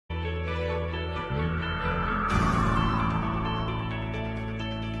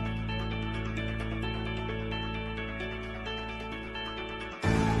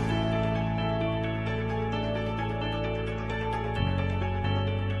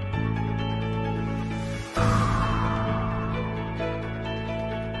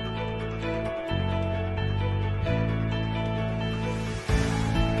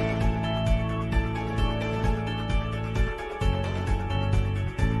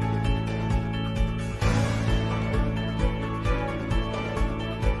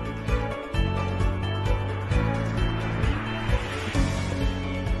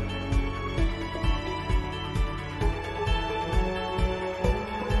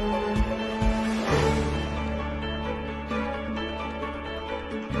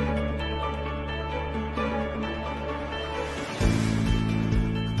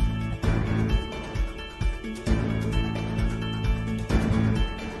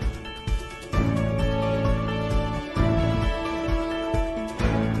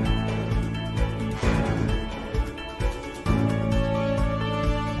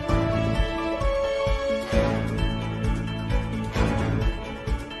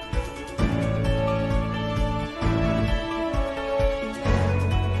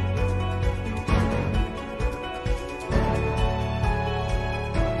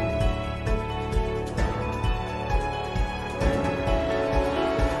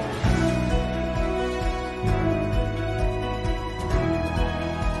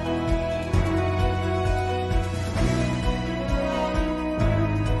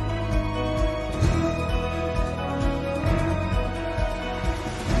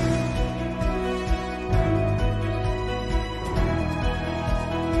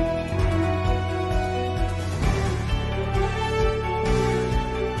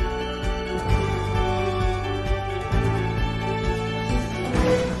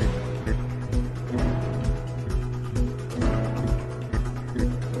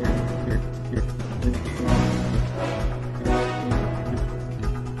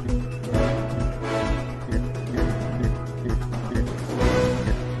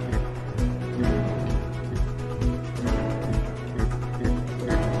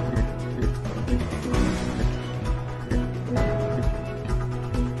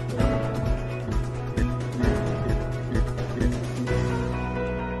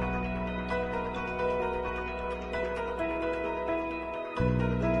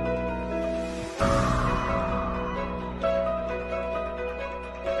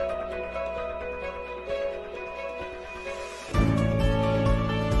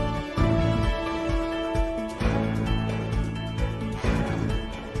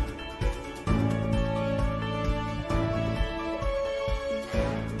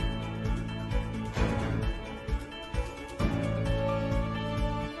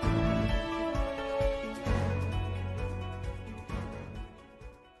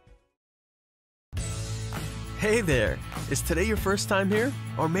Hey there! Is today your first time here?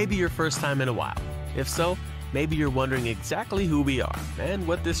 Or maybe your first time in a while? If so, maybe you're wondering exactly who we are and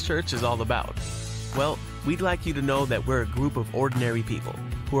what this church is all about. Well, we'd like you to know that we're a group of ordinary people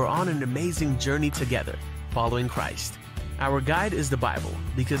who are on an amazing journey together, following Christ. Our guide is the Bible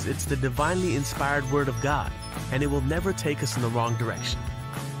because it's the divinely inspired Word of God, and it will never take us in the wrong direction.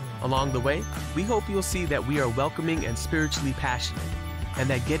 Along the way, we hope you'll see that we are welcoming and spiritually passionate, and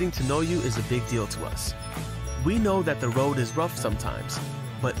that getting to know you is a big deal to us. We know that the road is rough sometimes,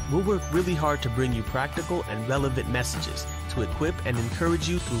 but we'll work really hard to bring you practical and relevant messages to equip and encourage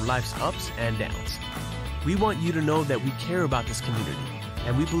you through life's ups and downs. We want you to know that we care about this community,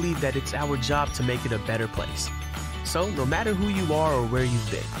 and we believe that it's our job to make it a better place. So, no matter who you are or where you've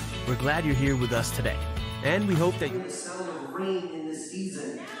been, we're glad you're here with us today, and we hope that the sound of rain in this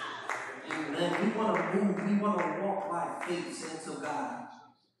season. Amen. We want to move. We want to walk by faith, saints of God.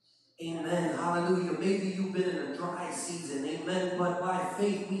 Amen. Hallelujah. Maybe you've been in a dry season. Amen. But by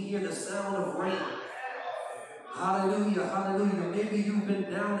faith, we hear the sound of rain. Hallelujah. Hallelujah. Maybe you've been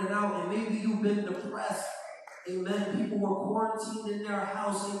down and out, and maybe you've been depressed. Amen. People were quarantined in their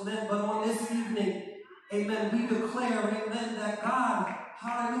house. Amen. But on this evening, amen, we declare, amen, that God,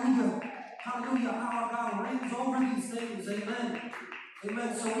 hallelujah, hallelujah, our God reigns over these things. Amen.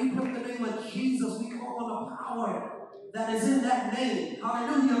 Amen. So we put the name of Jesus. We call on the power that is in that name.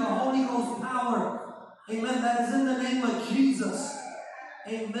 Hallelujah. The Holy Ghost power. Amen. That is in the name of Jesus.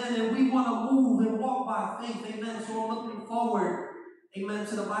 Amen. And we want to move and walk by faith. Amen. So I'm looking forward, amen,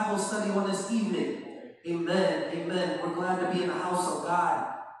 to the Bible study on this evening. Amen. Amen. We're glad to be in the house of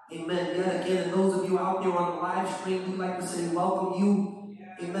God. Amen. Yet again, and those of you out there on the live stream, we'd like to say welcome you.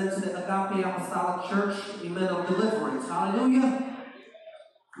 Amen. To the Agape Apostolic Church. Amen. Of Deliverance. Hallelujah.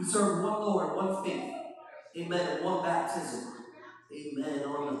 We serve one Lord, one faith. Amen. And one baptism. Amen.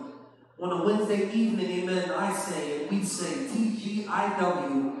 On a Wednesday evening, amen, I say, and we say,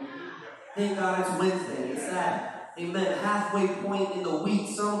 TGIW. Thank God it's Wednesday. It's that, amen, halfway point in the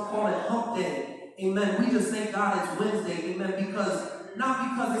week. Some call it hump day. Amen. We just thank God it's Wednesday. Amen. Not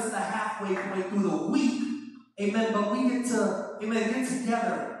because it's the halfway point through the week. Amen. But we get to, amen, get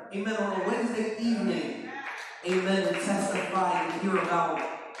together. Amen. On a Wednesday evening. Amen. And testify and hear about,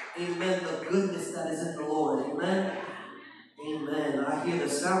 amen, the goodness that is in the Lord. Amen. Amen. I hear the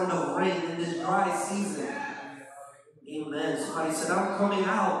sound of rain in this dry season. Amen. Somebody said, I'm coming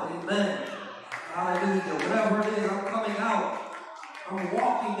out. Amen. Hallelujah. Whatever it is, I'm coming out. I'm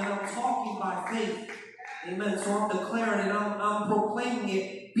walking and I'm talking by faith. Amen. So I'm declaring and I'm proclaiming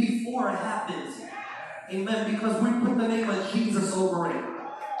it before it happens. Amen. Because we put the name of Jesus over it.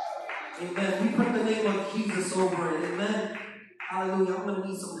 Amen. We put the name of Jesus over it. Amen. Hallelujah. I'm going to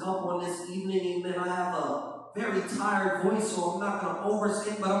need some help on this evening. Amen. I have a very tired voice, so I'm not going to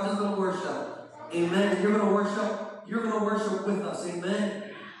oversing, but I'm just going to worship. Amen. And you're going to worship. You're going to worship with us.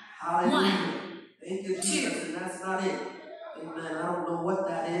 Amen. Hallelujah. Thank you, Jesus. And that's not it. Amen. I don't know what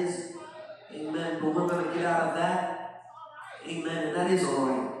that is. Amen. But we're going to get out of that. Amen. And that is all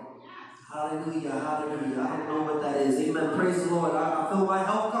right. Hallelujah. Hallelujah. I don't know what that is. Amen. Praise the Lord. I feel my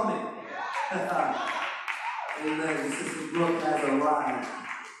help coming. Amen. Sister Brooke has arrived.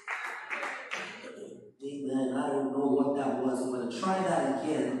 Amen. I don't know what that was. I'm going to try that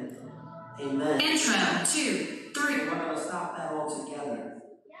again. Amen. Intro, 2, 3. We're going to stop that all together.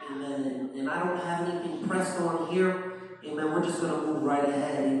 Amen. And I don't have anything pressed on here. Amen. We're just going to move right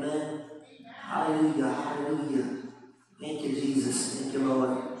ahead. Amen. Hallelujah. Hallelujah. Thank you, Jesus. Thank you,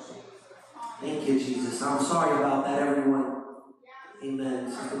 Lord. Thank you, Jesus. I'm sorry about that, everyone.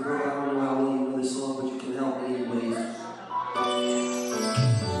 Amen. Sister Brooke, I don't know how well you know this song, but you can help me anyways.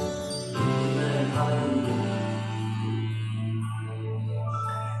 Amen. Hallelujah.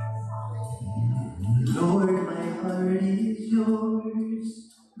 Lord, my heart is yours.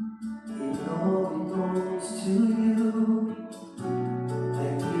 It all belongs to you. I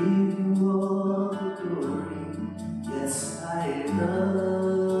give you all the glory. Yes, I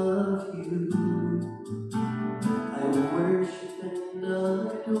love you. I worship and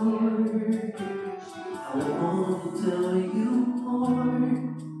adore you.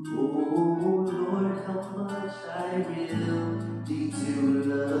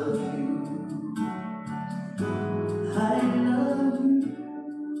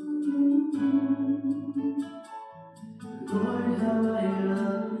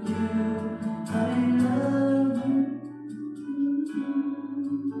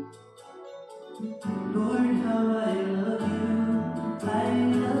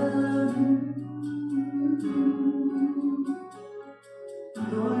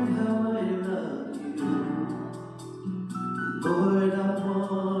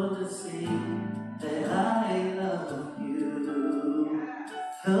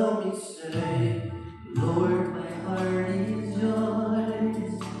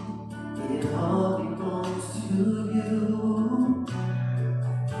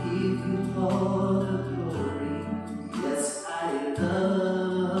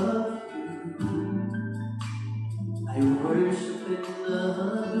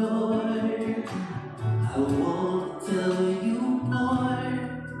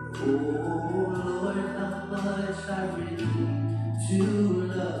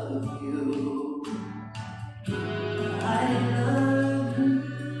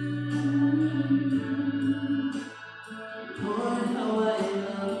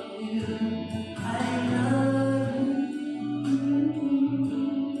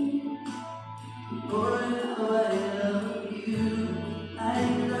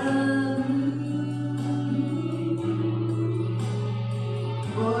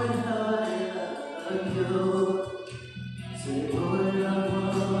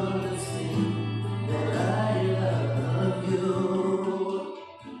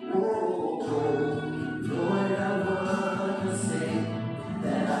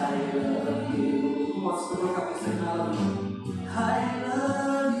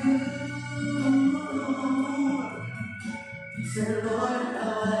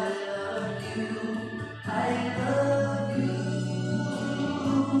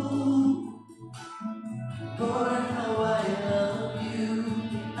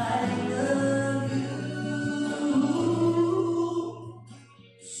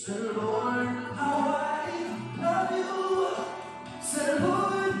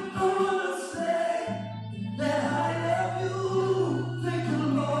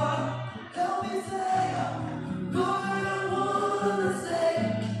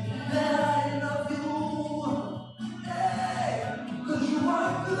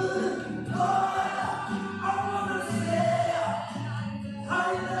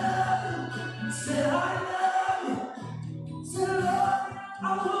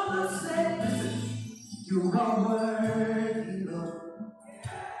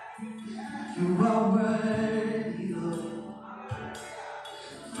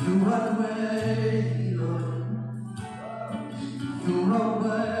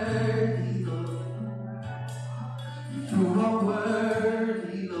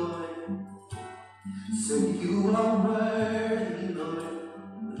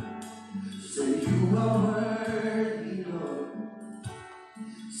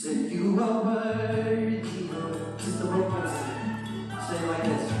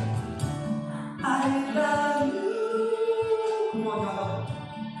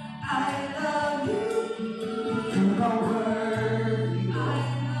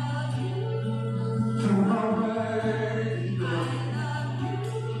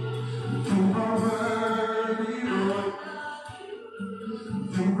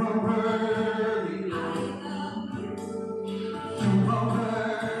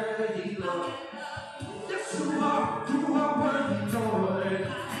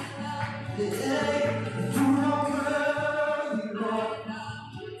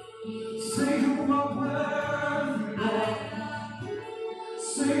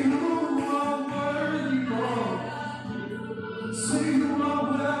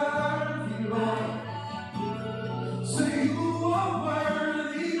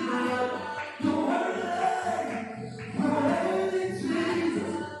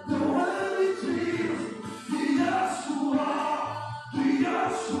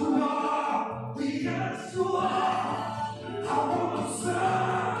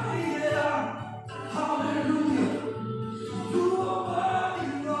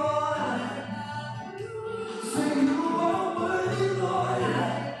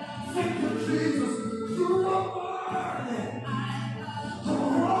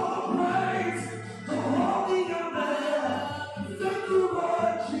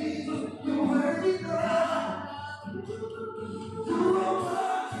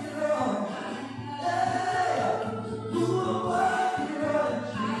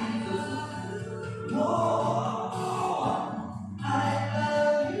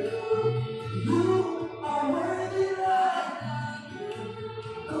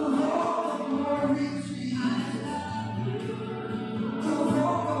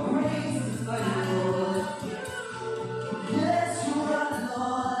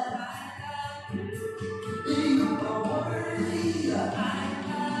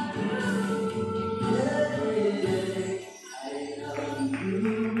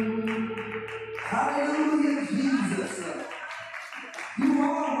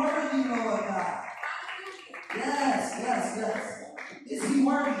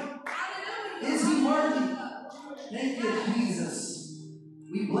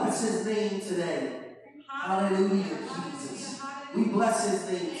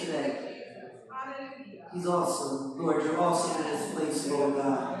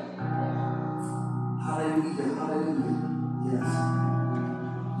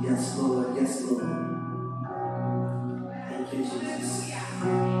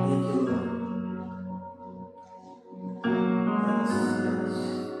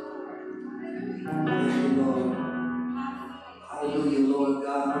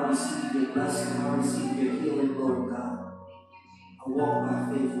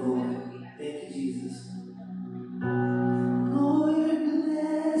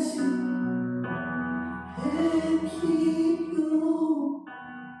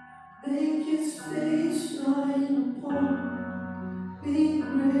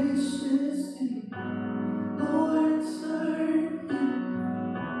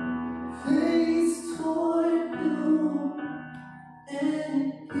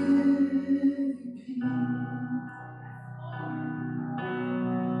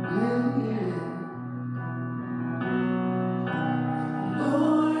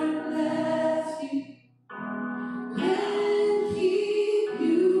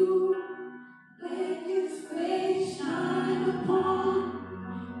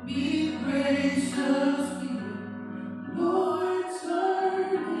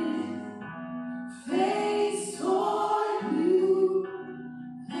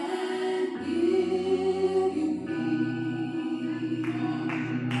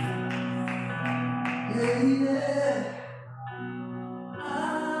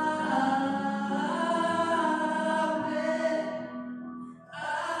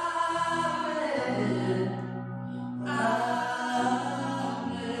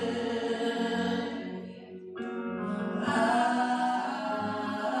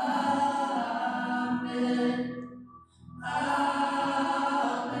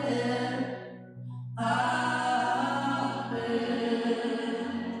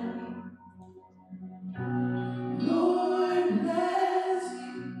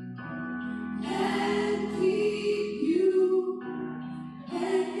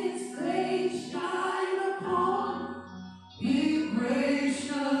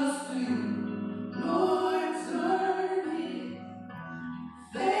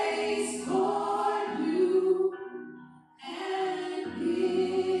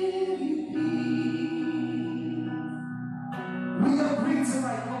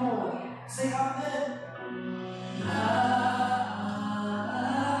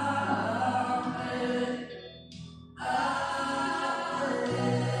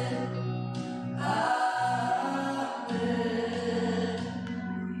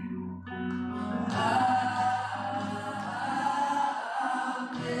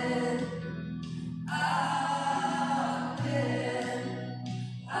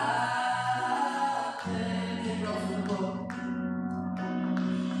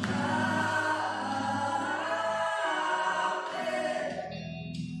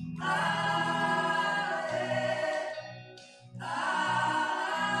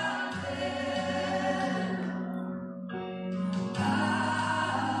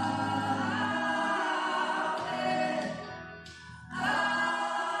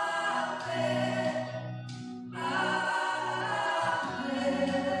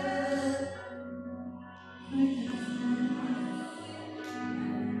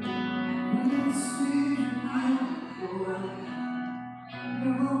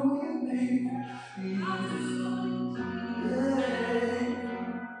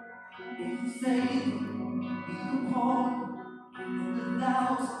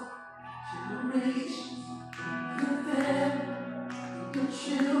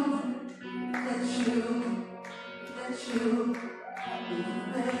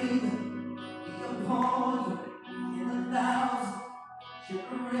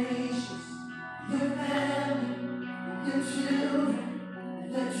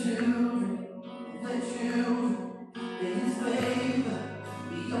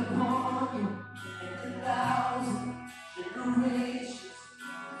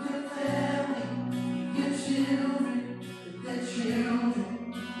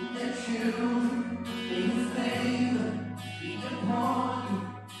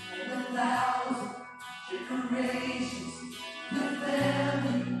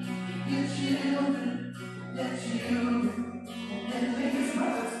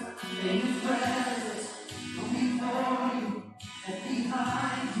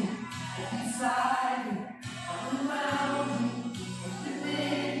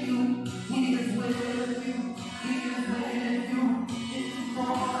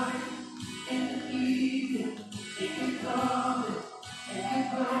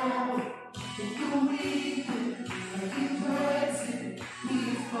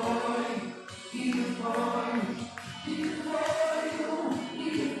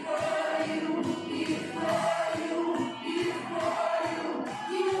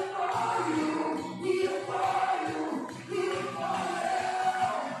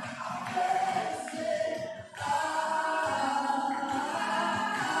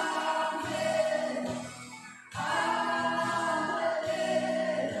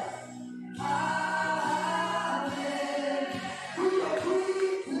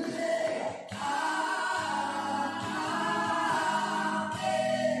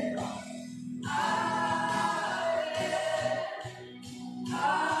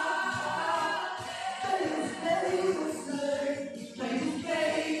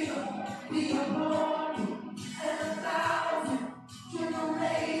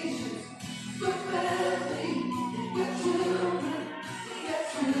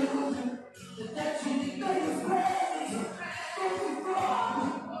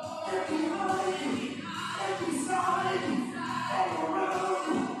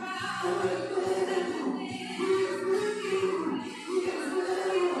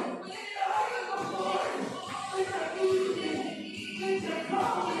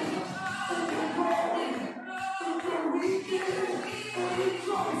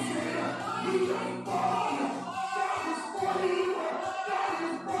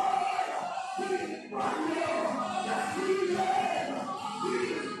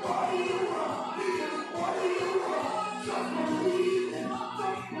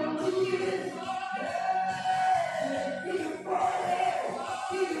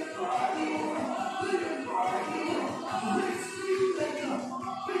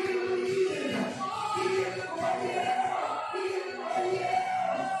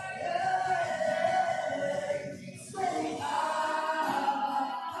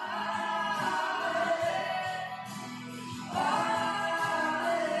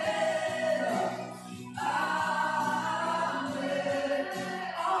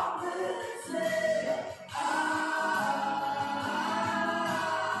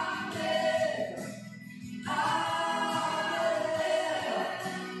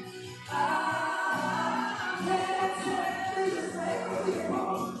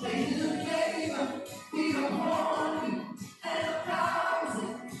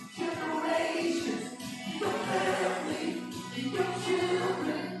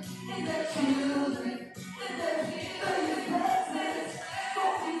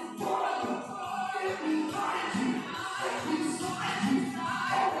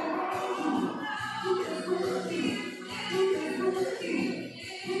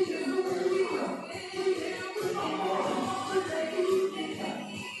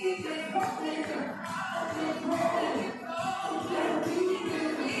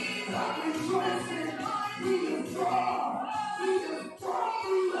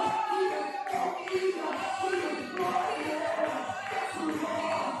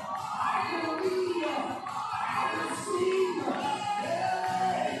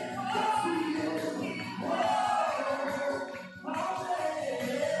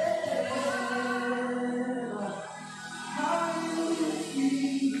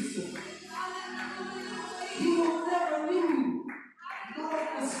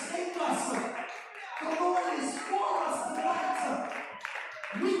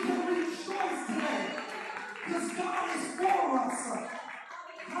 Because God is for us.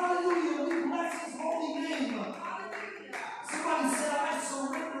 Hallelujah. We bless his holy name. Somebody said, I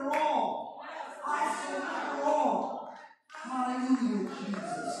surrender all. I surrender all. Hallelujah,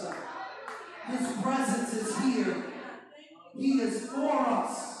 Jesus. His presence is here. He is for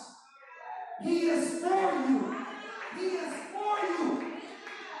us. He is for you. He is for you.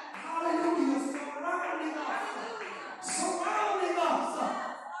 Hallelujah. Surrounding us. Surrounding us.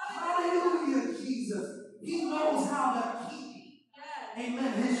 Hallelujah, Jesus. He knows how to keep,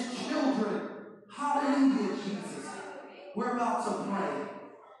 amen, his children. Hallelujah, Jesus. We're about to pray.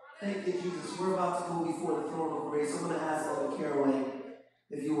 Thank you, Jesus. We're about to go before the throne of grace. I'm going to ask Elder Caraway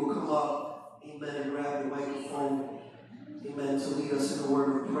if you will come up, amen, and grab the microphone, amen, to lead us in a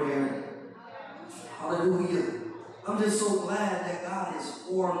word of prayer. Hallelujah. I'm just so glad that God is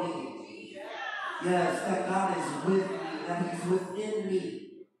for me. Yes, that God is with me, that he's within me.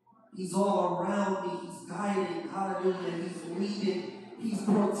 He's all around me. He's guiding. Hallelujah. He's leading. He's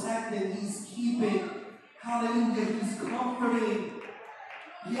protecting. He's keeping. Hallelujah. He's comforting.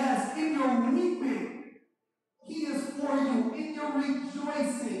 Yes, in your weeping, he is for you. In your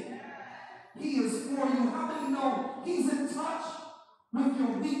rejoicing, he is for you. How many know he's in touch with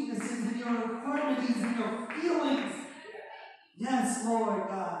your weaknesses and your infirmities and your feelings? Yes, Lord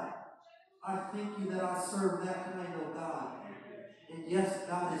God. I thank you that I serve that kind of God. And yes,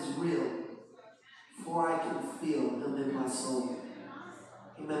 God is real, for I can feel him in my soul.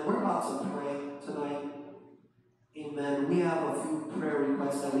 Amen. We're about to pray tonight. Amen. We have a few prayer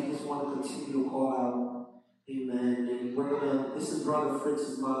requests that we just want to continue to call out. Amen. And we're gonna, this is Brother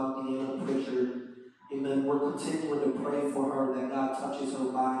Fritz's mom, Deanna Pritchard. Amen. We're continuing to pray for her that God touches her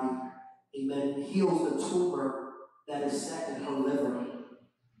body. Amen. Heals the tumor that is set in her liver.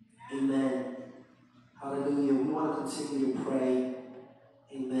 Amen. Hallelujah. We want to continue to pray.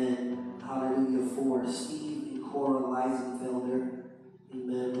 Amen. Hallelujah. For Steve and Cora Leisenfelder.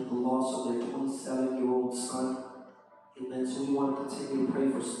 Amen. With the loss of their 27-year-old son. Amen. So we want to continue to pray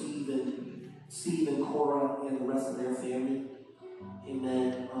for Steve and Cora and the rest of their family.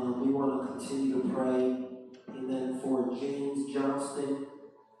 Amen. We want to continue to pray. Amen. For James Johnston,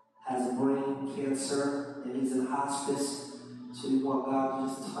 has brain cancer and he's in hospice. So we want God to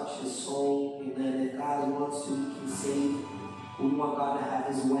just touch his soul. Amen. If God wants to, he can save. We want God to have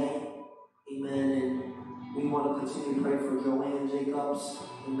his way. Amen. And we want to continue to pray for Joanne Jacobs.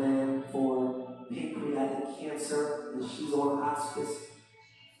 Amen. For pancreatic cancer. And she's on hospice.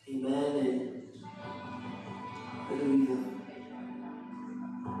 Amen. And hallelujah.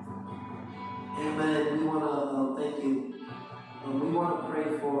 Amen. We want to thank you. We want to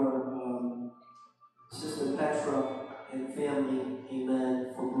pray for Sister Petra and family.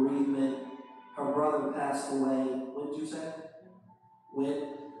 Amen. For bereavement. Her brother passed away. When did you say?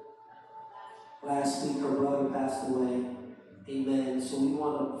 When? Last week, her brother passed away. Amen. So we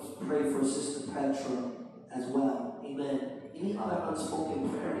want to pray for Sister Petra as well. Amen. Any other unspoken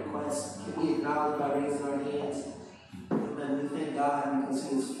prayer requests? Can we acknowledge by raising our hands? Amen. We thank God because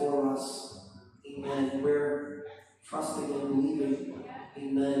he is for us. Amen. We're trusting and believing,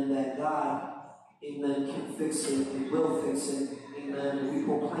 amen, that God, amen, can fix it and will fix it. Amen. And we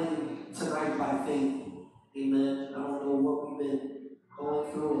proclaim tonight by faith. Amen. I don't know what we've been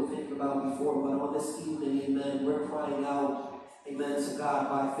going through and thinking about before, but on this evening, amen, we're crying out, amen, to God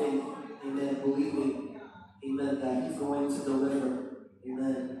by faith. Amen. Believing, amen, that he's going to deliver.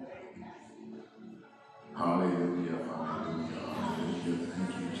 Amen. Hallelujah, hallelujah, hallelujah.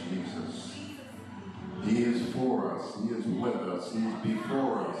 Thank you, Jesus. He is for us. He is with us. He's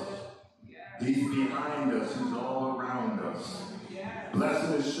before us. He's behind us. He's all around us.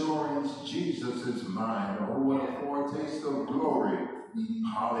 Blessed assurance, Jesus is mine. Oh, what a foretaste of glory.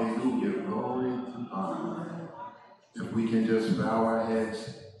 Hallelujah, glory to God. If we can just bow our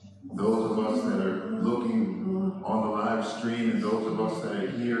heads, those of us that are looking on the live stream and those of us that are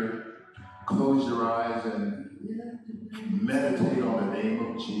here, close your eyes and meditate on the name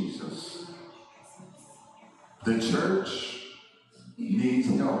of Jesus. The church needs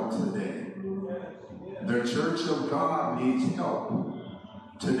help today. The church of God needs help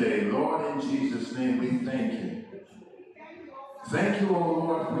today. Lord, in Jesus' name, we thank you. Thank you, O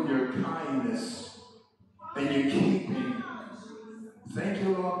Lord, for your kindness and your keeping. Thank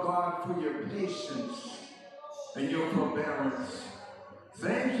you, Lord God, for your patience and your forbearance.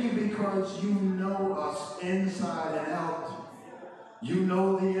 Thank you because you know us inside and out. You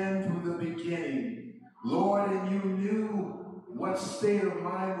know the end from the beginning. Lord, and you knew what state of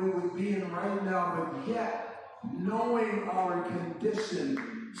mind we would be in right now, but yet, knowing our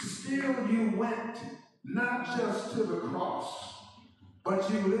condition, still you went not just to the cross, but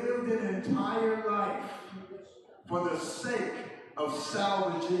you lived an entire life for the sake of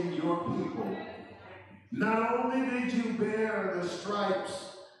salvaging your people. Not only did you bear the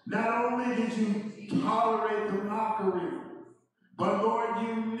stripes, not only did you tolerate the mockery, but Lord,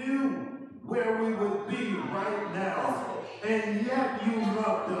 you knew where we would be right now, and yet you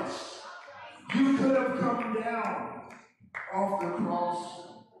loved us. You could have come down off the cross.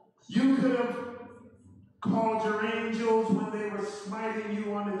 You could have called your angels when they were smiting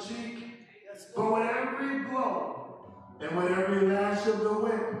you on the cheek. But with every blow and with every lash of the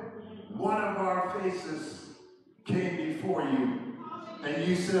whip, one of our faces came before you. And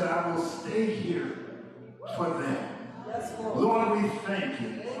you said, I will stay here for them. Lord, we thank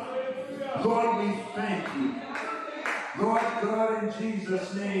you. Lord, we thank you. Lord God, in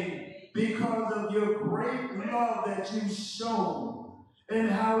Jesus' name, because of your great love that you've shown and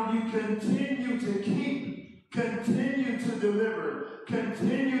how you continue to keep, continue to deliver,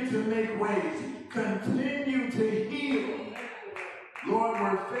 continue to make ways, continue to heal. Lord,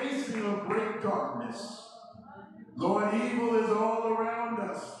 we're facing a great darkness. Lord, evil is all around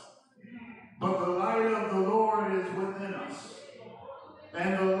us, but the light of the Lord is within us.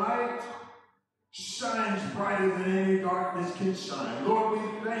 And the light shines brighter than any darkness can shine. Lord,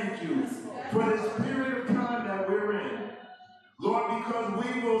 we thank you for this period of time that we're in. Lord, because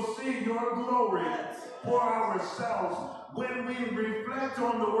we will see your glory for ourselves. When we reflect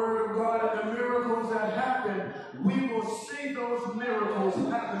on the word of God and the miracles that happen, we will see those miracles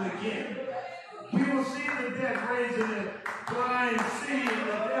happen again. We will see the dead raised and the blind see,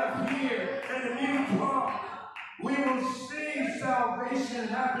 the deaf hear, and the mute talk. We will see salvation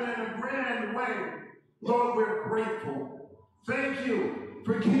happen in a grand way. Lord, we're grateful. Thank you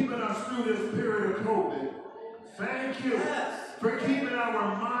for keeping us through this period of COVID. Thank you for keeping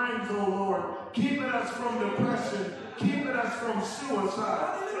our minds, oh Lord, keeping us from depression, keeping us from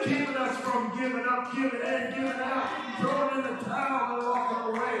suicide, keeping us from giving up, giving in, giving out, throwing in the towel and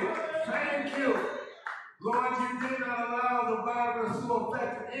walking away. Thank you. Lord, you did not allow the virus to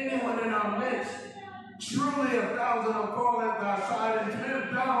affect anyone in our midst. Truly 1,000 will fall at thy side and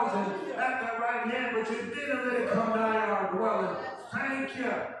 10,000 at thy right hand, but you didn't let it come nigh our dwelling. Thank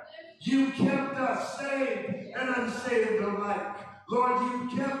you. You kept us saved and unsaved alike. Lord, you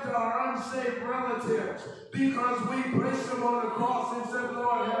kept our unsaved relatives because we placed them on the cross and said,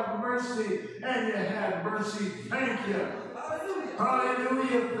 Lord, have mercy. And you had mercy. Thank you.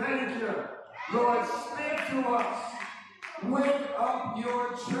 Hallelujah. Thank you. Lord, speak to us. Wake up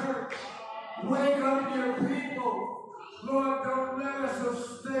your church. Wake up your people. Lord, don't let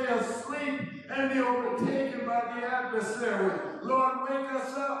us stay asleep and be overtaken by the adversary. Lord, wake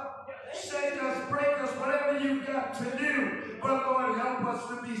us up. Shake us, break us, whatever you've got to do. But Lord, help us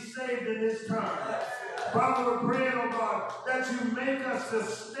to be saved in this time. Father, we're praying, oh God, that you make us to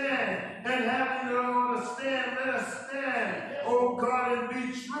stand, and having no one to stand, let us stand, oh God, and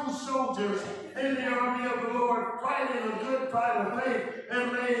be true soldiers in the army of the Lord, fighting a good fight of faith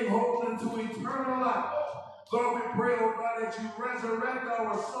and laying hold into eternal life. Lord, we pray, oh God, that you resurrect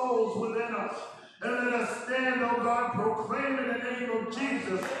our souls within us, and let us stand, oh God, proclaiming the name of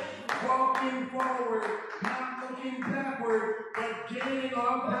Jesus, walking forward, not looking backward, but gaining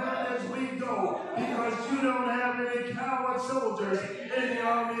our ground as we go, because you don't have any coward soldiers in the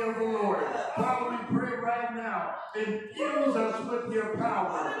army of the Lord. Father, we pray right now, infuse us with your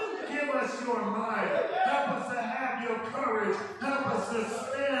power. Give us your mind. Help us to have your courage. Help us to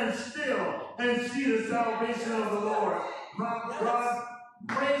stand still and see the salvation of the Lord. My God,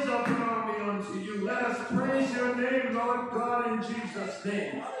 raise up an army unto you. Let us praise your name, Lord God, in Jesus'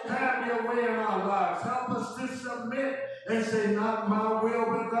 name. Have your way in our lives. Help us to submit and say, not my will,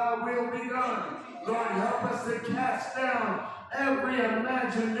 but thy will be done. Lord, help us to cast down every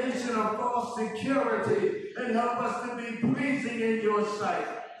imagination of false security and help us to be pleasing in your sight.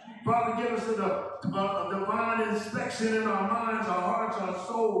 Father, give us a divine inspection in our minds, our hearts, our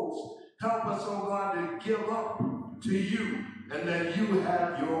souls. Help us, oh God, to give up to you and that you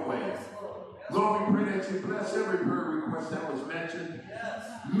have your way. Lord, we pray that you bless every prayer request that was mentioned.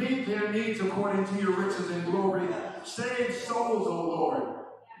 Meet their needs according to your riches and glory. Save souls, O Lord.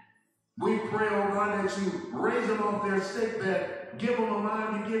 We pray, oh God, that you raise them off their sick bed. Give them a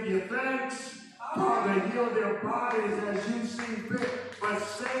mind to give you thanks. Father, heal their bodies as you see fit, but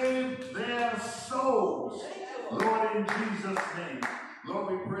save their souls. Lord, in Jesus' name.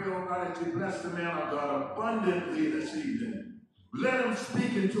 Lord, we pray, oh God, that you bless the man of God abundantly this evening. Let him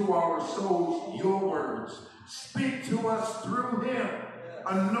speak into our souls your words. Speak to us through him.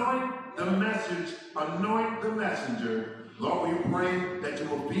 Anoint the message. Anoint the messenger. Lord, we pray that you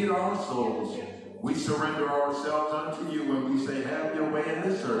will feed our souls. We surrender ourselves unto you when we say, have your way in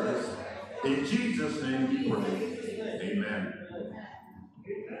this service. In Jesus' name we pray. Amen.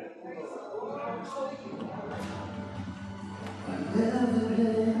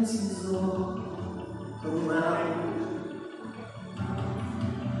 Evidence is all around.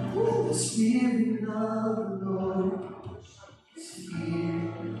 The Spirit of the Lord is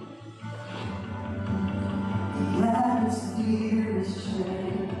here. The atmosphere is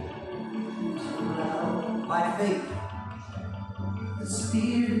changed around. By faith, the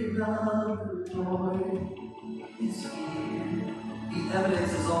Spirit of the Lord is here. The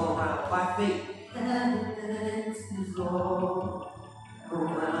evidence is all around. By faith, evidence is all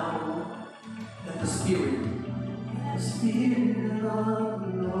around. That the Spirit of the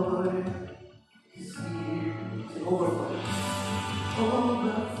Lord is here. To overflow.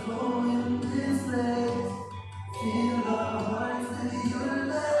 Overflow in this place. Fill our hearts with your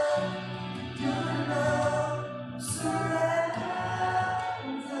love. Your love surrounds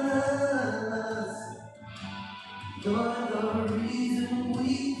us. You're the reason we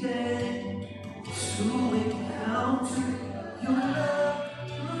came to encounter your love.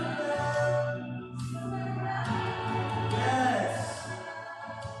 Yes.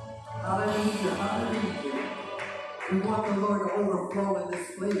 Hallelujah, hallelujah. We want the Lord to overflow in this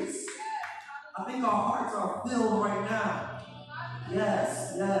place. I think our hearts are filled right now.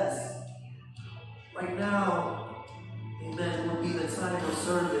 Yes, yes. Right now, amen, would be the time of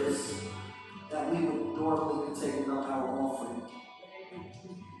service that we would normally be taking up our offering.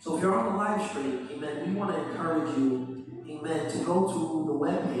 So if you're on the live stream, amen, we want to encourage you, amen, to go to the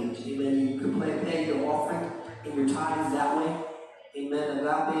webpage, amen. You can pay your offering and your tithes that way. Amen.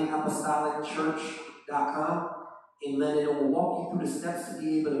 AgapeApostolicChurch.com. Amen. It will walk you through the steps to be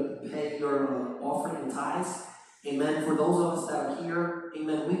able to pay your offering and tithes. Amen. For those of us that are here,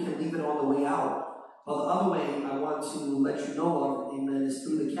 amen, we can leave it on the way out. But the other way I want to let you know of, amen, is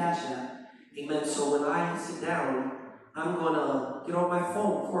through the Cash App. Amen. So when I sit down, I'm going to get on my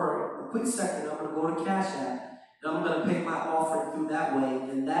phone for a quick second. I'm going to go to Cash App, and I'm going to pay my offering through that way.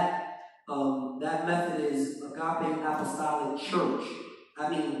 And that method is Agape Apostolic Church.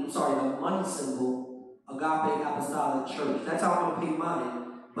 The money symbol, Agape Apostolic Church. That's how I'm going to pay mine.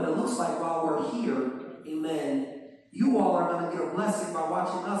 But it looks like while we're here, amen, you all are going to get a blessing by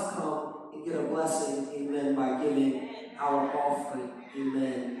watching us come and get a blessing, amen, by giving our offering,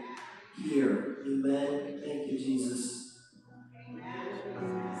 amen, here. Amen. Thank you, Jesus.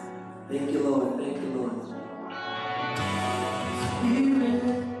 Thank you, Lord. Thank you, Lord. Spirit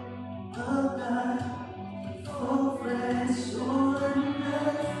of God, fall fresh on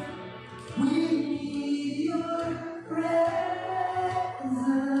us. We need your presence.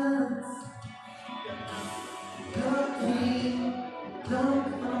 Your kingdom come,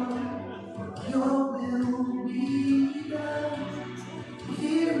 your will be done.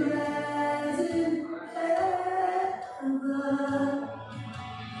 Here as in heaven.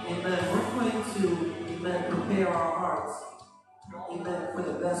 Amen. We're going to, amen, prepare our hearts, amen, for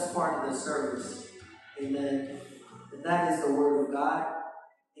the best part of the service. Amen. And that is the Word of God.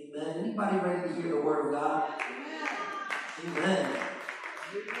 Amen. Anybody ready to hear the Word of God? Amen.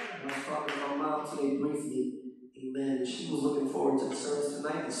 I was talking to my mom today briefly. Amen. And she was looking forward to the service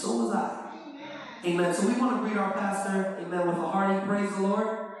tonight, and so was I. Amen. So we want to greet our pastor, amen, with a hearty praise the Lord.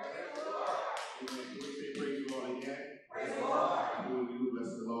 Amen. Can we say praise the Lord again? Praise the Lord. We do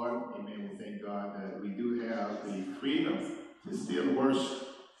bless the Lord. Amen. We thank God that we do have the freedom to still worship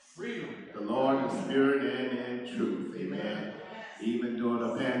the Lord in spirit and in truth. Amen. Even during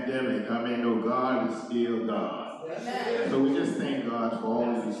a pandemic, I may know God is still God. Amen. So we just thank God for all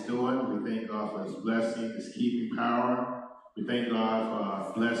that He's doing. We thank God for His blessing, His keeping power. We thank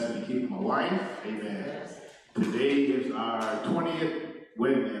God for blessing and keeping my wife. Amen. Today is our 20th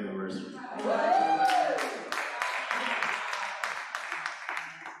wedding anniversary.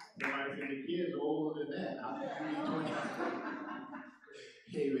 Somebody said the kids are older than that. How can you be 20?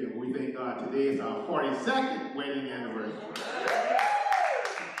 Amen. We thank God today is our 42nd wedding anniversary.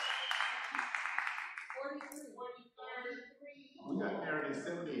 We got married in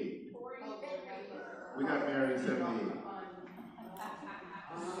 78. We got married in 78.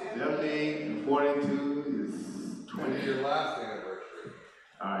 78 and 42 is 20. Your last anniversary.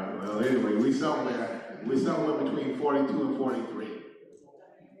 All right, well, anyway, we somewhere between 42 and 43.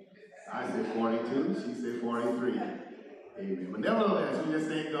 I said 42, she said 43. Amen. But nevertheless, we just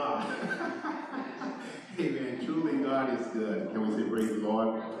thank God. Amen. Truly, God is good. Can we say praise the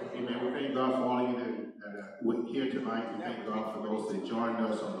Lord? Amen. We thank God for all of you that are here tonight. We thank God for those that joined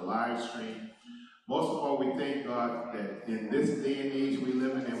us on the live stream. Most of all, we thank God that in this day and age we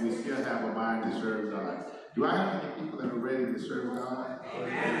live in, and we still have a mind to serve God. Do I have any people that are ready to serve God?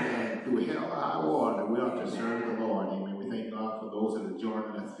 Amen. Through hell or high water, we ought to serve the Lord. Amen. We thank God for those that are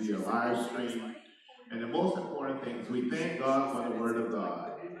joining us via live stream. And the most important thing is we thank God for the Word of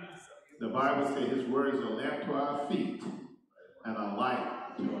God. The Bible says His Word is a lamp to our feet and a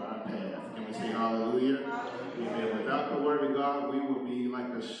light to our path. Can we say hallelujah? Amen. Without the Word of God, we will be like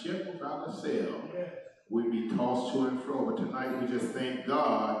a ship without a sail. We'd be tossed to and fro. But tonight we just thank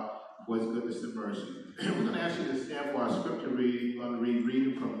God for His goodness and mercy. We're going to ask you to stand for our scripture reading. We're going to read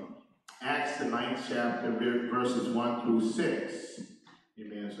reading from Acts, the 9th chapter, verses 1 through 6.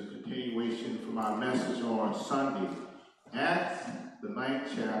 Amen. It's a continuation from our message on Sunday. Acts, the 9th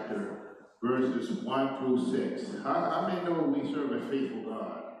chapter, verses 1 through 6. How many know we serve a faithful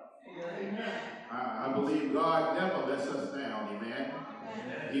God? I believe God never lets us down. Amen.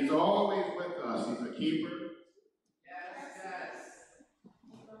 He's always with us. He's a keeper.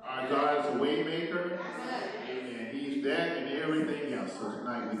 Our God is a way maker. Amen. He's that and everything else. So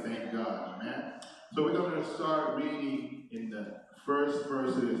tonight we thank God. Amen. So we're going to start reading in the first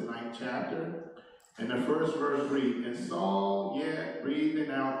verse of this 9th chapter. And the first verse reads, "And Saul yet breathing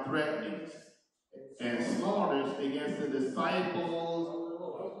out threatenings and slaughters against the disciples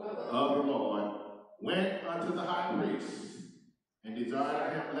of the Lord, went unto the high priest, and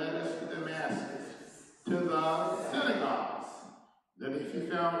desired him letters to Damascus, to the synagogues, that if he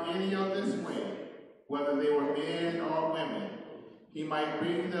found any of this way, whether they were men or women, he might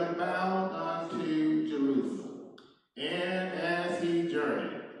bring them bound unto Jerusalem. And as he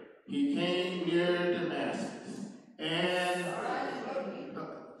journeyed, he came near Damascus, and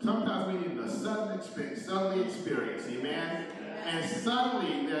sometimes we need a suddenly experience, amen? And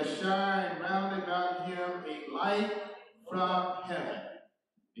suddenly there shined round about him a light from heaven,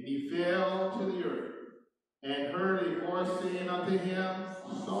 and he fell to the earth, and heard a voice saying unto him,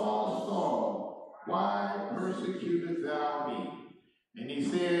 Saul, Saul, why persecutest thou me? And he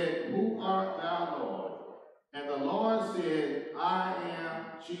said, Who art thou, Lord? And the Lord said, I am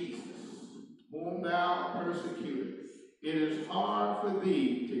Jesus, whom thou persecutest. It is hard for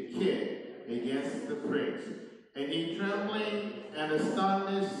thee to kick against the pricks. And he, trembling and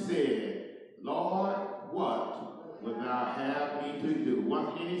astonished, said, Lord, what would thou have me to do?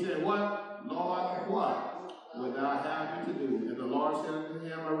 Once again he said, What? Lord, what would thou have me to do? And the Lord said unto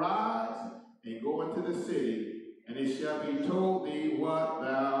him, Arise and go into the city, and it shall be told thee what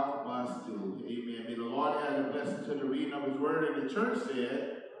thou must do. Amen. May the Lord add a blessing to the reading of His word. And the church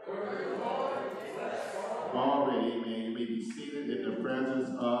said, already, amen. You may be seated in the presence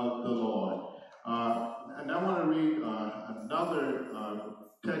of the Lord. And I want to read another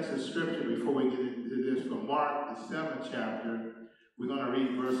text of scripture before we get into this from Mark, the 7th chapter. We're going to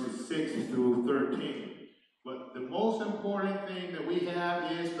read verses 6 through 13. But the most important thing that we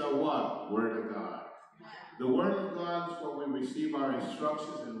have is the what? Word of God. The Word of God is where we receive our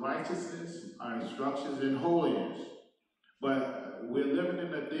instructions in righteousness, our instructions in holiness. But we're living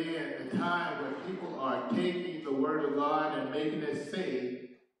in a day and a time where people are taking the Word of God and making it say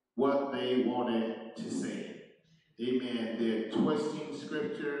what they wanted to say. Amen. They're twisting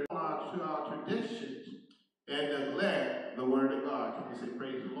Scripture to our traditions and neglect the Word of God. Can we say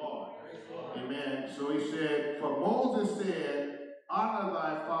praise the Lord? Amen. So he said, For Moses said, Honor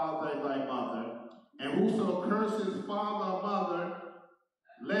thy father and thy mother, and whoso curses father or mother,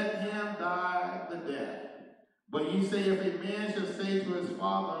 let him die the death. But ye say, if a man shall say to his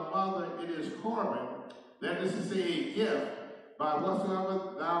father or mother, It is Corban, that is to say, a gift, by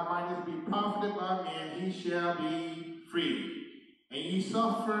whatsoever thou mightest be profited by men, he shall be free. And ye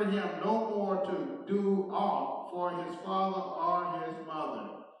suffer him no more to do aught for his father or his mother,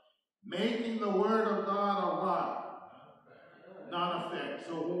 making the word of God a what? Non-effect.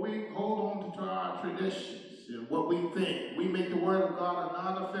 So when we hold on to our traditions and what we think, we make the word of God a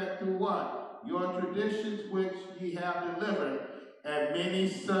non-effect through what? Your traditions which ye have delivered, and many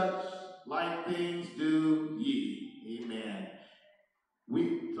such like things do ye. Amen.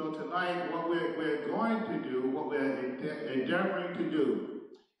 So tonight, what we're going to do, what we're endeavoring to do,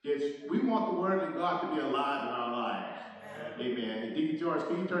 is we want the word of God to be alive in our lives. Amen. And Deacon George,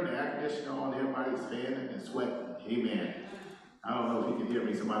 can you turn the air conditioner on? Everybody's fanning and sweating. Amen. I don't know if you can hear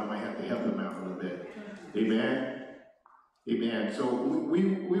me. Somebody might have to help them out a little bit. Amen. Amen. So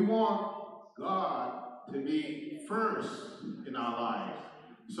we want God to be first in our lives.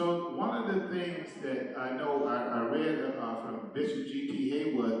 So one of the things that I know I read from Bishop G.T.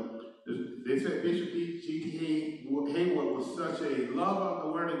 Haywood, they said Bishop G.T. Haywood was such a lover of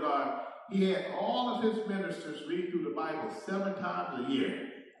the Word of God. He had all of his ministers read through the Bible 7 times a year.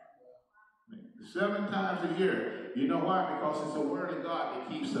 7 times a year. You know why? Because it's the Word of God that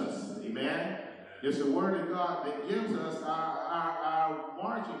keeps us. Amen? It's the Word of God that gives us our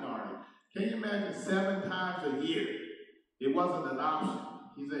marching order. Can you imagine 7 times a year? It wasn't an option.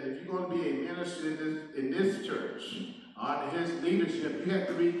 He said, if you're going to be a minister in this church, under his leadership, you have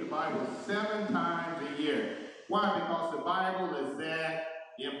to read the Bible 7 times a year. Why? Because the Bible is that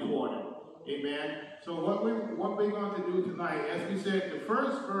important. Amen? So what we're going to do tonight, as we said, the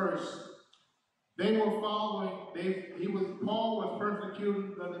first verse, they were following, Paul was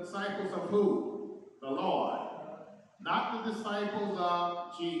persecuting the disciples of who? The Lord. Not the disciples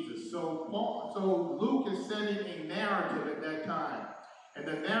of Jesus. So Luke is setting a narrative at that time. And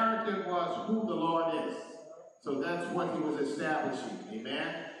the narrative was who the Lord is. So that's what he was establishing.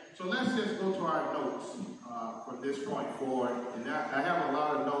 Amen? So let's just go to our notes from this point forward. And I have a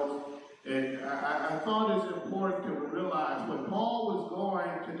lot of notes. And I thought it's important to realize when Paul was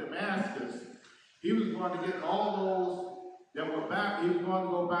going to Damascus, he was going to get all those that were back. He was going to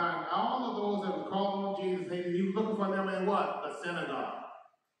go by all of those that were called on Jesus. He was looking for them in what? A synagogue.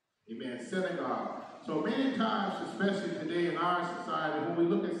 Amen. Synagogue. So many times, especially today in our society, when we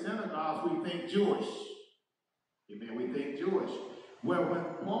look at synagogues, we think Jewish. Amen. We think Jewish. Well, when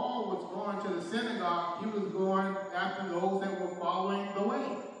Paul was going to the synagogue, he was going after those that were following the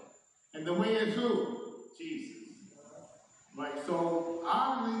way. And the way is who? Jesus. Right. So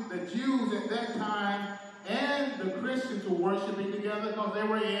obviously the Jews at that time and the Christians were worshiping together because they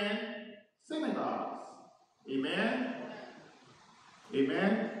were in synagogues. Amen?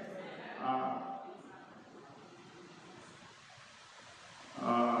 Amen?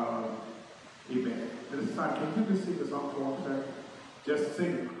 Amen. At this time, can you just sing a song for 1 second? Just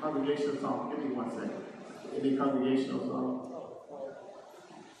sing a congregational song. Give me 1 second. Any congregational song?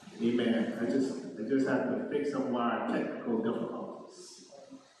 Amen. I just have to fix some of our technical difficulties.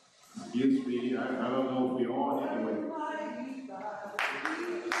 Excuse me. I don't know if we're on anyway.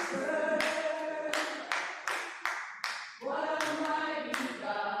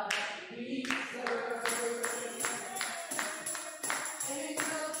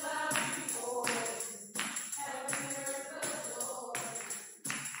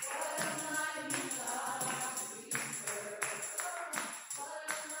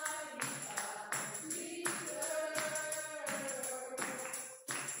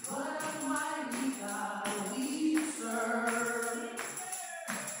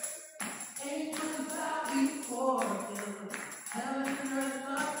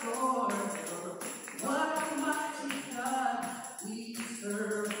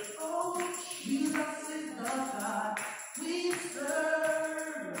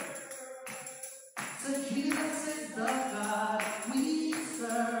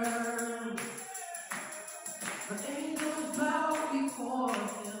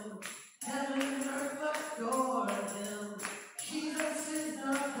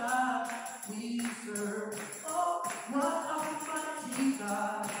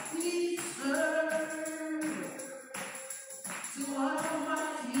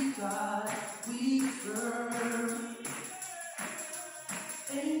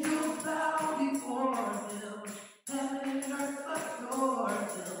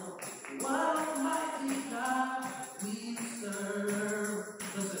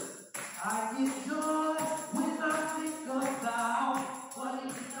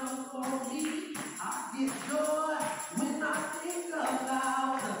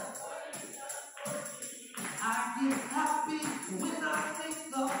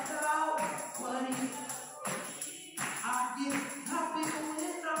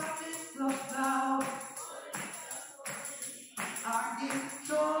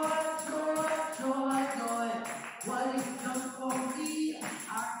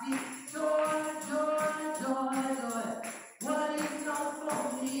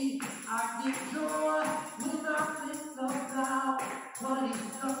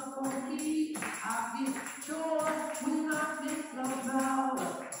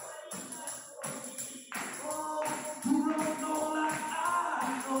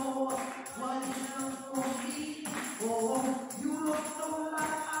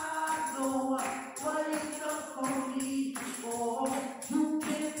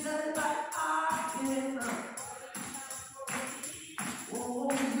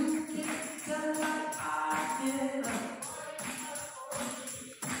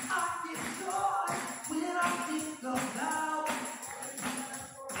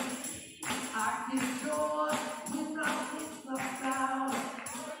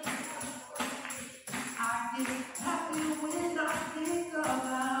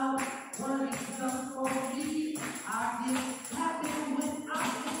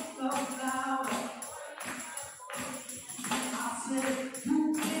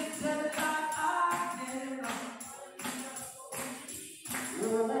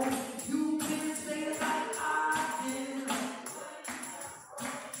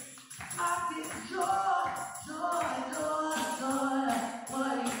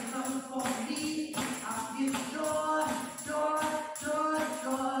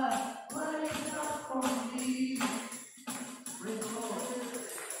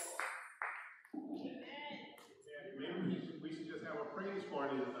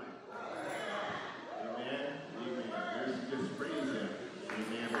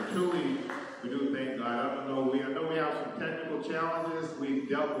 truly, we do thank God. I know we have some technical challenges. We've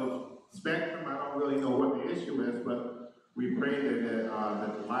dealt with Spectrum. I don't really know what the issue is, but we pray that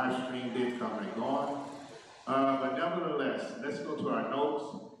the live stream did come and gone. But nevertheless, let's go to our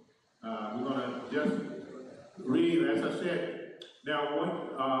notes. We're going to just read, as I said. Now,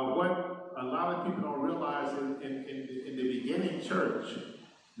 what a lot of people don't realize in the beginning church,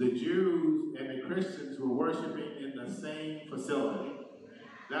 the Jews and the Christians were worshiping in the same facility.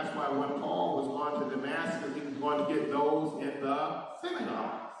 That's why when Paul was going to Damascus, he was going to get those in the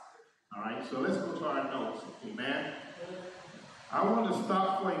synagogue. All right, so let's go to our notes. Amen. I want to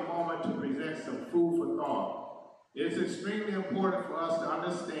stop for a moment to present some food for thought. It is extremely important for us to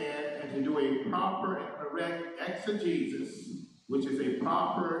understand and to do a proper and correct exegesis, which is a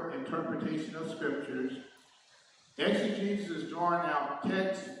proper interpretation of scriptures. Exegesis is drawing out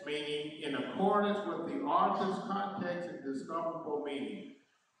text, meaning in accordance with the author's context and discoverable meaning.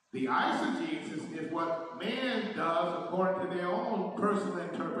 The eisegesis is what man does according to their own personal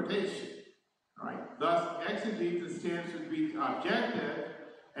interpretation. All right? Thus, exegesis tends to be objective,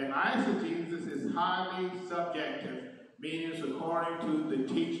 and eisegesis is highly subjective, meaning it's according to the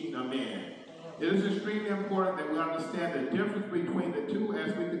teaching of man. It is extremely important that we understand the difference between the two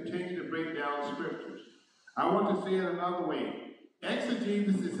as we continue to break down scriptures. I want to say it another way.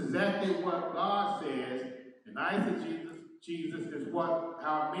 Exegesis is exactly what God says, and eisegesis is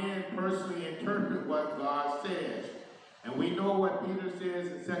how men personally interpret what God says. And we know what Peter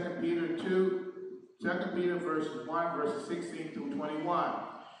says in 2 Peter verses 16 through 21.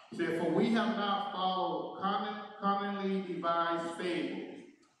 He said, "For we have not followed cunningly devised fables,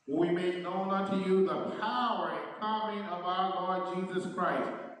 when we make known unto you the power and coming of our Lord Jesus Christ,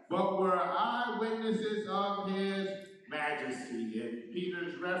 but were eyewitnesses of his majesty." And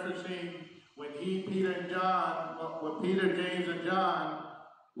Peter's referencing when Peter, James, and John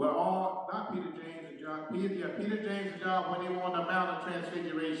were all, not Peter, James, and John, Peter, James, and John, when they were on the Mount of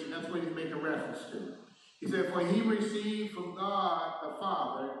Transfiguration. That's what he's making reference to. He said, "For he received from God the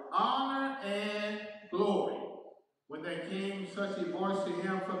Father honor and glory, when there came such a voice to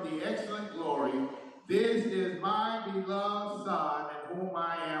him from the excellent glory, 'This is my beloved Son, in whom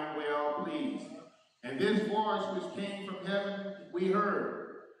I am well pleased.' And this voice which came from heaven we heard.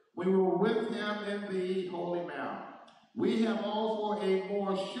 We were with him in the Holy Mount. We have also a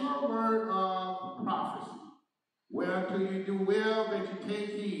more sure word of prophecy, whereunto you do well that you take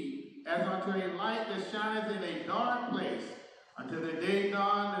heed, as unto a light that shineth in a dark place, until the day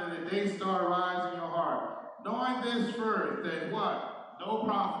dawn and the day star rise in your heart. Knowing this first, that what? No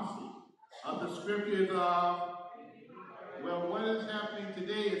prophecy of the scriptures of, well, what is happening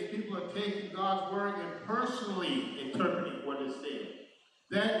today is people are taking God's word and personally interpreting what it says.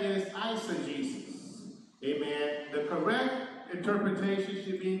 That is eisegesis. Amen. The correct interpretation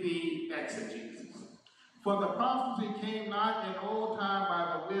should be the exegesis. For the prophecy came not in old time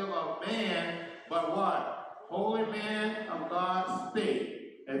by the will of man, but what? Holy men of God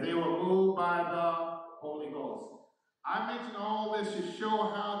spake, and they were moved by the Holy Ghost. I mention all this to show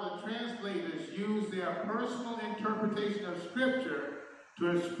how the translators use their personal interpretation of Scripture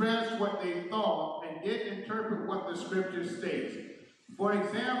to express what they thought and didn't interpret what the Scripture states. For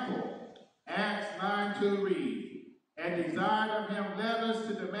example, Acts 9:2 reads, "And desired of him letters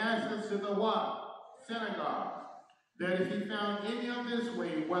to Damascus to the what? Synagogue, that if he found any of this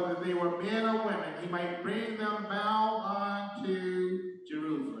way, whether they were men or women, he might bring them bound unto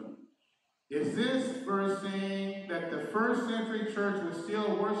Jerusalem." Is this verse saying that the first century church was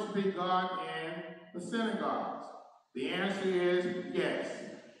still worshiping God in the synagogues? The answer is yes.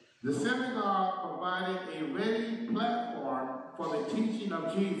 The synagogue provided a ready platform for the teaching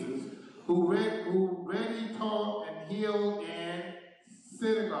of Jesus, who ready taught and healed in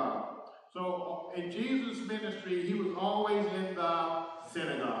synagogue. So in Jesus' ministry, he was always in the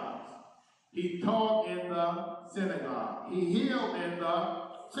synagogues. He taught in the synagogue. He healed in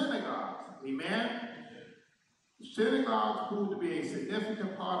the synagogues. Amen? Synagogues proved to be a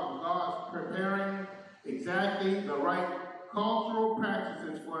significant part of God's preparing exactly the right cultural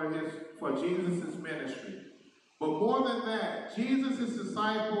practices for Jesus' ministry. But more than that, Jesus'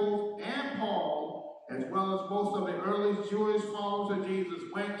 disciples and Paul, as well as most of the early Jewish followers of Jesus,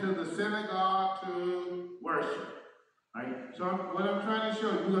 went to the synagogue to worship. Right? So what I'm trying to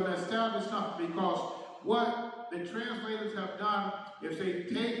show you, we're going to establish something, because what the translators have done is they've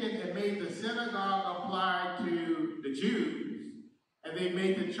taken and made the synagogue apply to the Jews, and they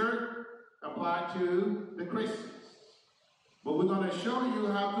made the church apply to the Christians. But we're going to show you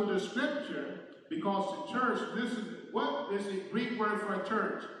how through the scripture, because the church, what is the Greek word for a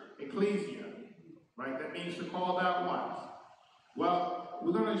church? Ecclesia, right? That means to call out ones. Well,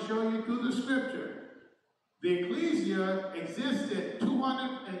 we're going to show you through the scripture. The ecclesia existed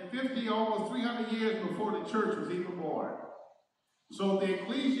 250, almost 300 years before the church was even born. So the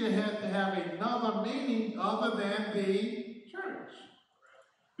ecclesia had to have another meaning other than the church.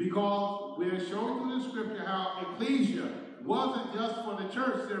 Because we're showing through the scripture how ecclesia wasn't just for the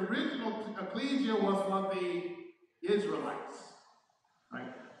church. The original ecclesia was for the Israelites.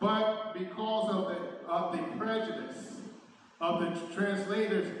 Right? But because of the prejudice of the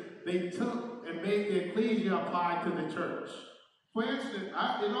translators, they took and made the ecclesia apply to the church. For instance, it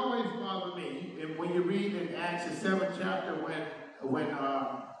always bothers me, and when you read in Acts the 7th chapter when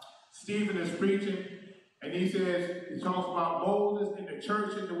Stephen is preaching, and he talks about Moses in the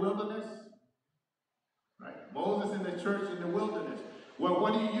church in the wilderness. Right? Moses in the church in the wilderness. Well,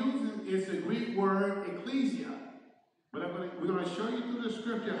 what he uses is the Greek word ecclesia. But we're going to show you through the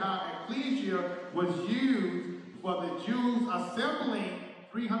scripture how ecclesia was used for the Jews assembling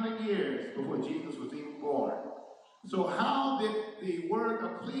 300 years before Jesus was even born. So how did the word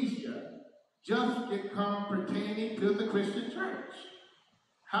ecclesia just become pertaining to the Christian church?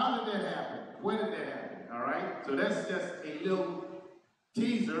 How did that happen? Where did that happen? All right? So that's just a little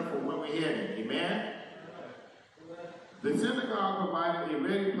teaser for where we're headed. Amen? The synagogue provided a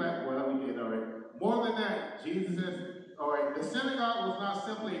ready platform. Well, we did already. More than that, Jesus says, all right, the synagogue was not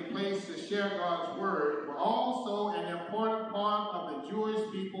simply a place to share God's word, but also an important part of the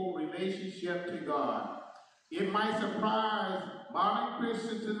Jewish people's relationship to God. It might surprise modern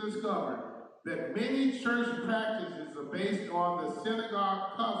Christians to discover that many church practices are based on the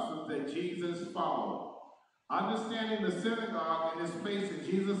synagogue customs that Jesus followed. Understanding the synagogue and its place in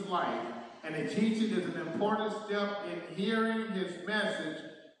Jesus' life and the teaching is an important step in hearing his message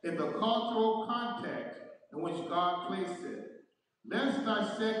in the cultural context in which God placed it. Let's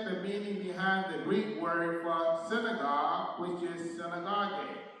dissect the meaning behind the Greek word for synagogue, which is synagogue.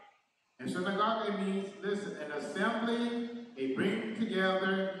 And synagogue means, listen, an assembly, a bringing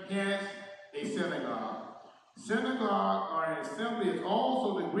together, hence a synagogue. Synagogue or an assembly is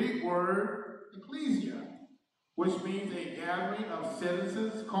also the Greek word ecclesia, which means a gathering of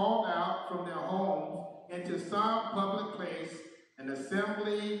citizens called out from their homes into some public place, an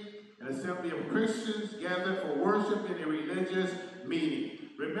assembly of Christians gathered for worship in a religious meeting.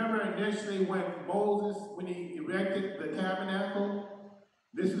 Remember initially when Moses, when he erected the tabernacle,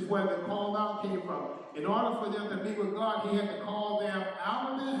 this is where the call out came from. In order for them to meet with God, he had to call them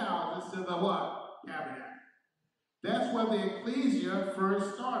out of their houses to the what? Tabernacle. That's where the ecclesia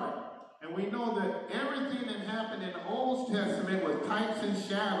first started. And we know that everything that happened in the Old Testament was types and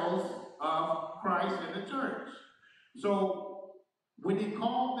shadows of Christ and the church. So when he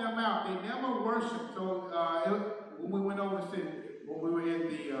called them out, they never worshiped. So when we went over to, when we were in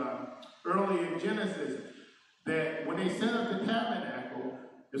the early in Genesis, that when they set up the tabernacle,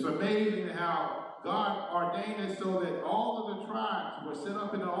 it's amazing how God ordained it so that all of the tribes were set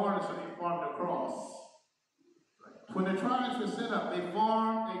up in the order so they formed a cross. When the tribes were set up, they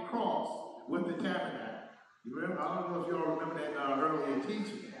formed a cross with the tabernacle. You remember? I don't know if you all remember that earlier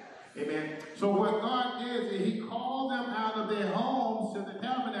teaching. Amen. So what God did is he called them out of their homes to the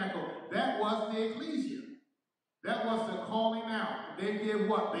tabernacle. That was the ecclesia. That was the calling out. They did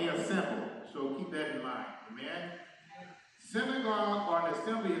what? They assembled. So keep that in mind. Amen. Synagogue or an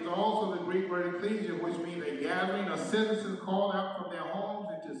assembly is also the Greek word ecclesia, which means a gathering of citizens called out from their homes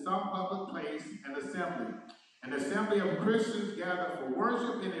into some public place, an assembly. An assembly of Christians gathered for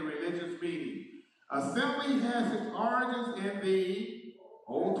worship in a religious meeting. Assembly has its origins in the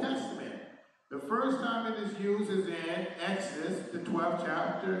Old Testament. The first time it is used is in Exodus, the 12th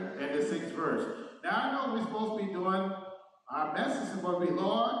chapter and the 6th verse. Now I know we're supposed to be doing, our message is supposed to be,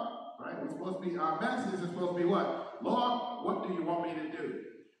 Lord, right? We're supposed to be, our message is supposed to be what? Lord, what do you want me to do?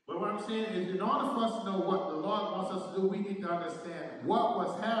 But what I'm saying is, in order for us to know what the Lord wants us to do, we need to understand what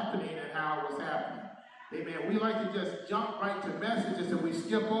was happening and how it was happening. Amen. We like to just jump right to messages and we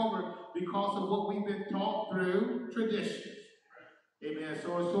skip over because of what we've been taught through traditions. Amen.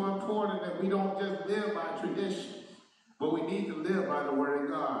 So it's so important that we don't just live by traditions, but we need to live by the word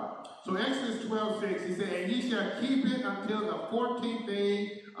of God. So Exodus 12:6, he said, and ye shall keep it until the 14th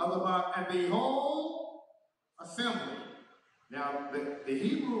day of the month, and the whole assembly. Now, the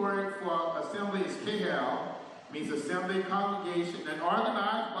Hebrew word for assembly is kahal, means assembly, congregation, an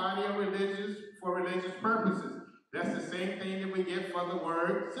organized body of for religious purposes. That's the same thing that we get for the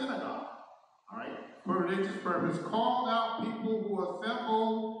word synagogue. All right? For religious purpose, called out people who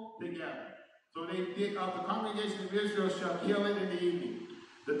assemble together. So they did, of the congregation of Israel shall kill it in the evening.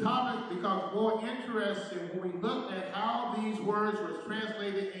 The topic becomes more interesting when we look at how these words were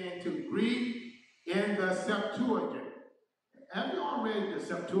translated into Greek in the Septuagint. have you all read the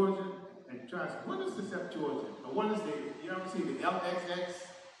Septuagint? And try to, what is the Septuagint? Or what is the, you ever see the LXX?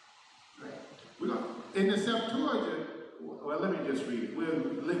 Right. We're gonna, in the Septuagint, well, let me just read it.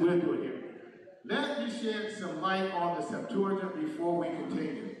 We'll do it here. Let me shed some light on the Septuagint before we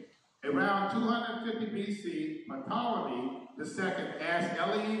continue. Around 250 BC, Ptolemy II asked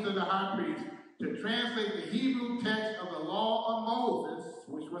Eleazar the high priest to translate the Hebrew text of the Law of Moses,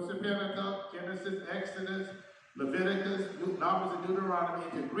 which was the Pentateuch, Genesis, Exodus, Leviticus, Numbers, and Deuteronomy,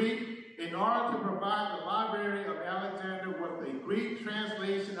 into Greek in order to provide the Library of Alexander with a Greek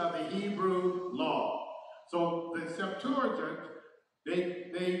translation of the Hebrew law. So the Septuagint,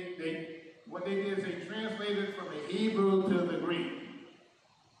 what they did is they translated from the Hebrew to the Greek.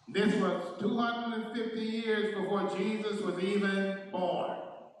 This was 250 years before Jesus was even born.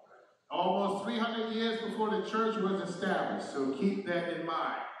 Almost 300 years before the church was established. So keep that in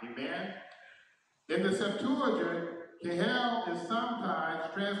mind. Amen? In the Septuagint, Kahal is sometimes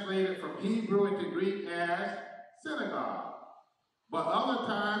translated from Hebrew into Greek as synagogue. But other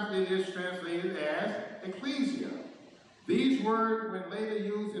times it is translated as ecclesia. These words, when later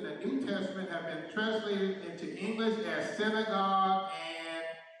used in the New Testament, have been translated into English as synagogue and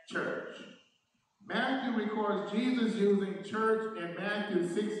church. Matthew records Jesus using church in Matthew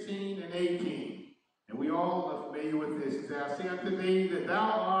 16 and 18. And we all are familiar with this. He said, I say unto thee that thou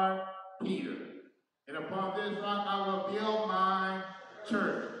art Peter, and upon this rock I will build my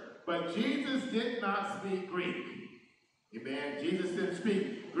church. But Jesus did not speak Greek. Amen. Jesus didn't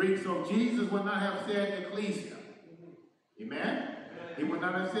speak Greek, so Jesus would not have said ecclesia. Amen? He would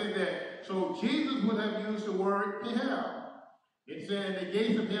not have said that. So Jesus would have used the word hell. It said, the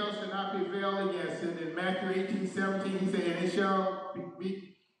gates of hell shall not prevail against it. In Matthew 18:17, he said, and it shall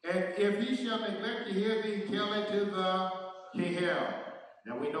be, and if he shall neglect to hear thee, tell it to the Kahal.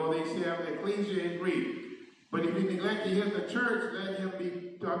 Now we know they say ecclesia in Greek. But if he neglect to hear the church, let him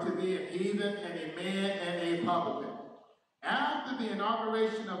be unto thee an heathen and a man and a publican. After the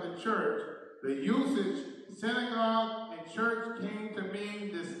inauguration of the church, the usage synagogue and church came to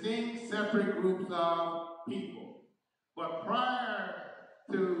mean distinct, separate groups of people. But prior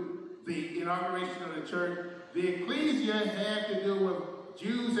to the inauguration of the church, the ecclesia had to do with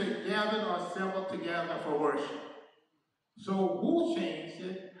Jews that gathered or assembled together for worship. So who changed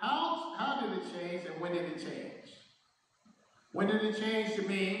it? How did it change, and when did it change? When did it change to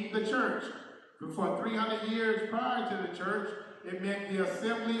mean the church? For 300 years prior to the church, it meant the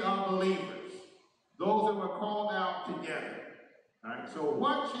assembly of believers, those that were called out together. All right, so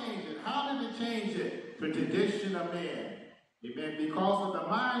what changed it? How did it change it? The tradition of men. Amen. Because of the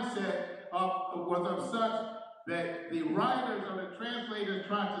mindset was of such that the writers or the translators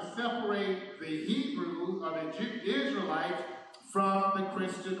tried to separate the Hebrews or the Israelites from the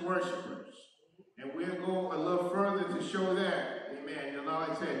Christian worshipers. And we'll go a little further to show that. Amen. You know, like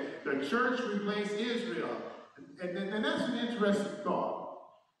I said, the church replaced Israel. And that's an interesting thought.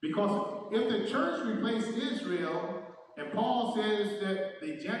 Because if the church replaced Israel, and Paul says that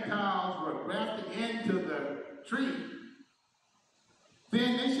the Gentiles were grafted into the tree,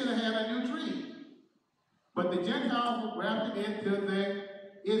 then they should have had a new tree. But the Gentiles were grafted into the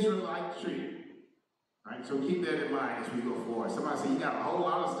Israelite tree. All right, so keep that in mind as we go forward. Somebody say, you got a whole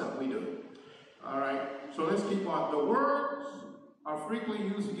lot of stuff we do. All right, so let's keep on. The words are frequently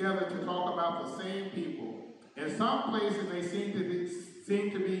used together to talk about the same people. In some places, they seem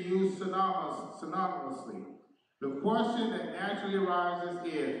to be used synonymously. The question that naturally arises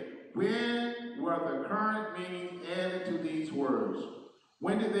is, when were the current meanings added to these words?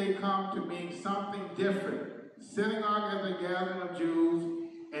 When did they come to mean something different? Synagogue as a gathering of Jews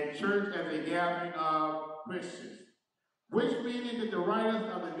and church as a gathering of Christians. Which meaning did the writers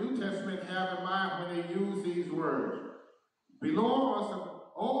of the New Testament have in mind when they use these words? Below are some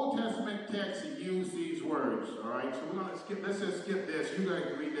Old Testament texts that use these words. All right, so we're going to skip. Let's just skip this. You guys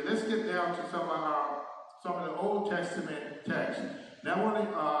can read it. Let's get down to some of the Old Testament texts. Now, I want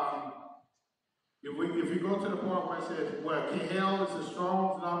to. If we go to the part where it says, well, Kahal is the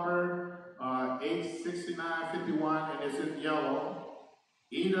Strong's number, 86951, and it's in yellow.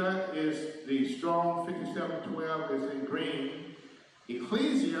 Ida is the Strong 5712, is in green.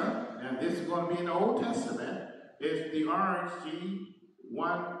 Ecclesia, and this is going to be in the Old Testament, is the orange G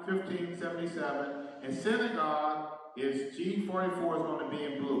 11577, and synagogue is G44 is going to be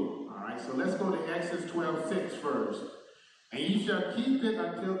in blue. All right, so let's go to Exodus 12:6 first. And ye shall keep it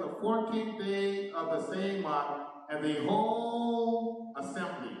until the 14th day of the same month, and the whole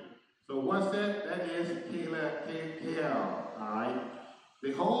assembly. So what's that? That is Kahal. All right,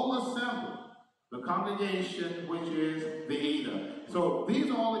 the whole assembly. the congregation, which is the Edom. So these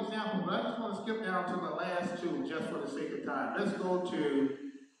are all examples, but I just want to skip down to the last two just for the sake of time. Let's go to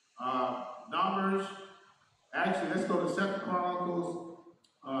Numbers. Actually, let's go to 2 Chronicles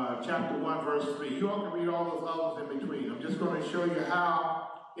chapter 1, verse 3. You all can read all those others in between. I'm just going to show you how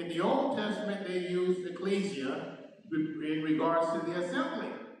in the Old Testament they used ecclesia in regards to the assembly.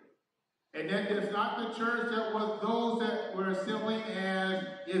 And that is not the church, that was those that were assembling as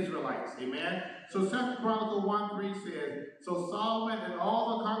Israelites. Amen? So 2 Chronicles 1:3 says, so Solomon and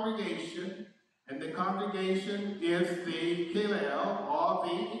all the congregation, and the congregation is the Kalel, or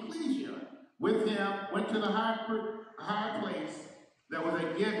the ecclesia, with him went to the high place that was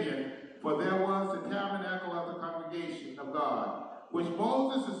at Gibeon, for there was the tabernacle of the congregation of God, which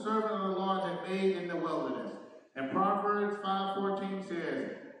Moses, the servant of the Lord, had made in the wilderness. And Proverbs 5:14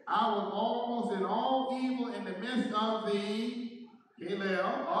 says, I was almost in all evil in the midst of the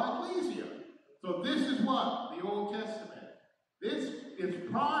Kalel, or ecclesia. So this is what? The Old Testament. This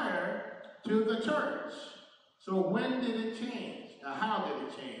is prior to the church. So when did it change? Now, how did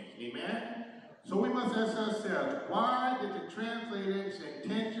it change? Amen? So we must ask ourselves, why did the translators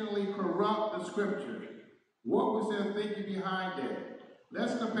intentionally corrupt the scriptures? What was their thinking behind it?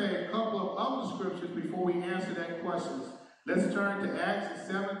 Let's compare a couple of other scriptures before we answer that question. Let's turn to Acts,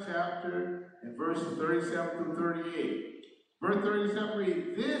 the 7th chapter, and verses 37 through 38. Verse 37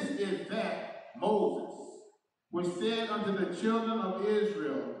 reads, this is that Moses, which said unto the children of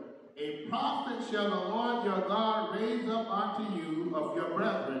Israel, a prophet shall the Lord your God raise up unto you of your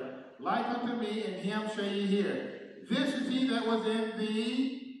brethren, like unto me, and him shall ye hear. This is he that was in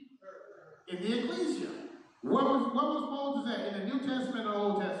the ecclesia. What was Moses at? In the New Testament or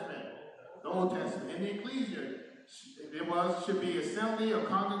Old Testament? The Old Testament. In the ecclesia, should be assembly or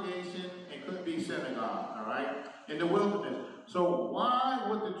congregation, and could be synagogue, all right? In the wilderness. So why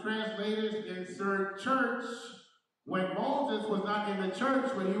would the translators insert church when Moses was not in the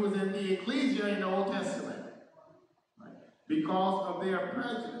church, when he was in the ecclesia in the Old Testament? Right? Because of their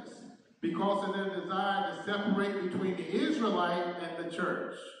prejudice. Because of their desire to separate between the Israelite and the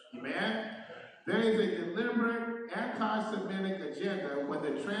church. Amen? There is a deliberate anti-Semitic agenda when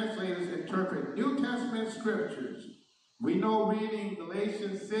the translators interpret New Testament scriptures. We know reading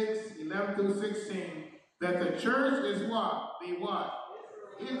Galatians 6:11 through 16, that the church is what? The what?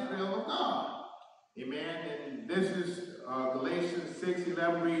 Israel of God. Amen? And this is Galatians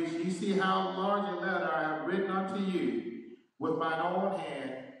 6:11 reads, ye see how large a letter I have written unto you with mine own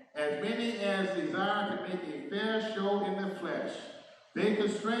hand, as many as desire to make a fair show in the flesh. They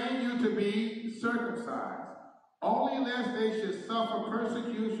constrain you to be circumcised, only lest they should suffer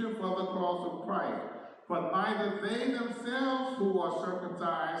persecution for the cause of Christ. For neither they themselves who are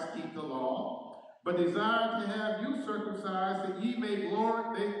circumcised keep the law, but desire to have you circumcised, that ye may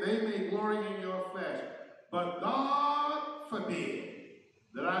glory, they may glory in your flesh. But God forbid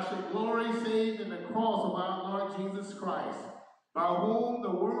that I should glory save in the cross of our Lord Jesus Christ, by whom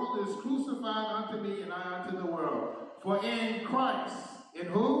the world is crucified unto me, and I unto the world. For in Christ, in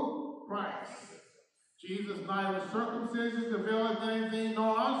who? Christ. Jesus neither circumcision availeth anything,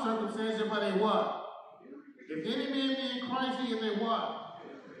 nor uncircumcision, but a what? If any man be in Christ, he is a what?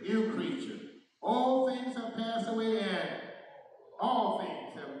 New creature. All things have passed away, and all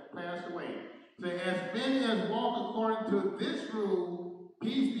things have passed away. So as many as walk according to this rule,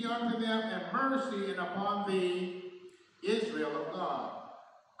 peace be unto them, and mercy, and upon thee, Israel of God.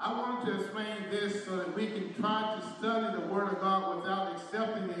 I wanted to explain this so that we can try to study the Word of God without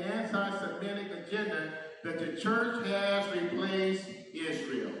accepting the anti-Semitic agenda that the church has replaced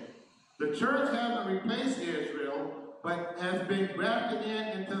Israel. The church hasn't replaced Israel, but has been grafted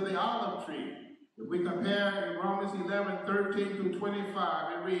into the olive tree. If we compare in Romans 11:13 through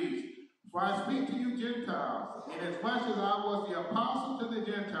 25, it reads, for I speak to you Gentiles, and as much as I was the apostle to the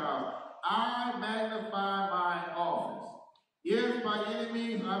Gentiles, I magnify my office. If by any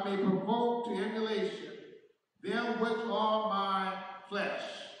means I may provoke to emulation them which are my flesh,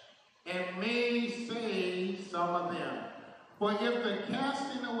 and may save some of them. For if the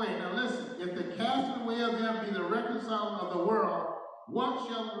casting away, now listen, if the casting away of them be the reconciling of the world, what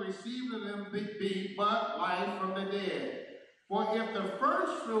shall the receiving of them be but life from the dead? For if the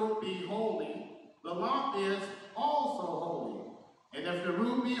first fruit be holy, the lump is also holy. And if the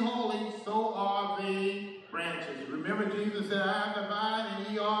root be holy, so are the branches. Remember, Jesus said, I am the vine,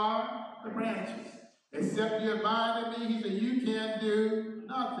 and ye are the branches. Except you abide in me, he said, you can do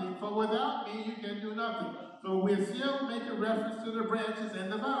nothing. For without me, you can do nothing. So we're still making reference to the branches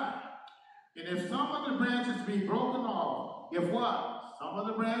and the vine. And if some of the branches be broken off, if what? Some of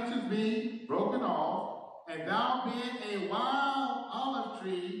the branches be broken off, and thou being a wild olive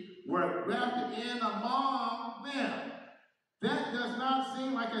tree, were grafted in among them. That does not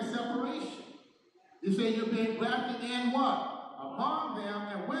seem like a separation. You say you're being grafted in what? Among them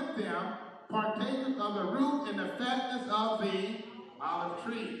and with them, partakers of the root and the fatness of the olive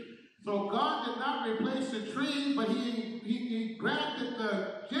tree. So God did not replace the tree, but he grafted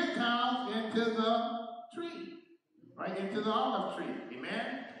the Gentiles into the tree, right? Into the olive tree.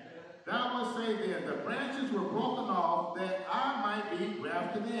 Amen? Thou must say then, the branches were broken off that I might be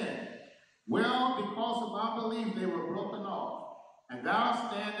grafted in. Well, because of unbelief, they were broken off. And thou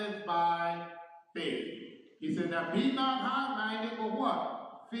standest by faith. He said, now be not high-minded, but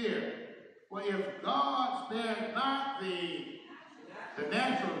what? Fear. For if God spared not the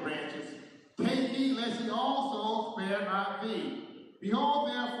natural branches, take heed lest he also spare not thee. Behold,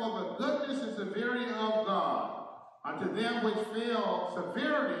 therefore, the goodness and severity of God unto them which fail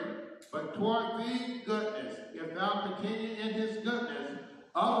severity, but toward thee goodness, if thou continue in his goodness,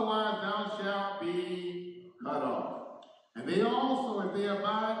 otherwise thou shalt be cut off. And they also, if they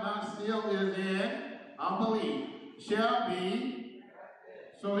abide not still in unbelief, shall be.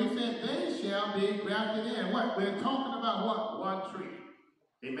 So he said they shall be grafted in. What? We're talking about what? One tree.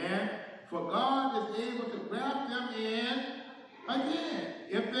 Amen? For God is able to graft them in again.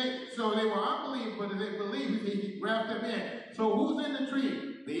 So they were unbelievers, but if they believe, he grafted them in. So who's in the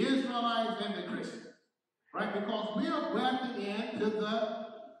tree? The Israelites and the Christians. Right? Because we are grafted into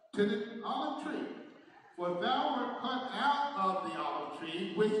the olive tree. For thou wert cut out of the olive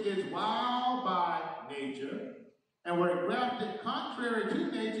tree, which is wild by nature, and were grafted contrary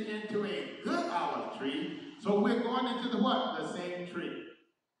to nature into a good olive tree. So we're going into the what? The same tree.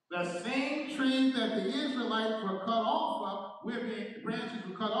 The same tree that the Israelites were cut off of, branches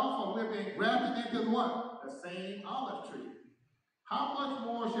were cut off of, we're being grafted into the what? The same olive tree. How much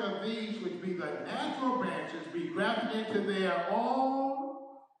more shall these, which be the natural branches, be grafted into their own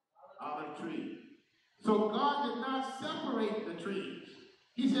olive tree? So God did not separate the trees.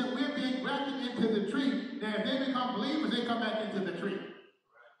 He said we're being grafted into the tree. Now if they become believers, they come back into the tree.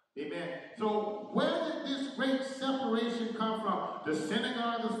 Amen. So where did this great separation come from? The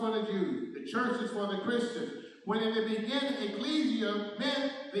synagogue is for the Jews. The church is for the Christians. When in the beginning, ecclesia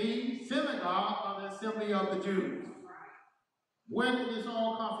meant the synagogue or the assembly of the Jews. Where did this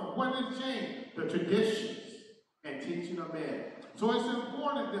all come from? What did it change? The traditions and teaching of men. So it's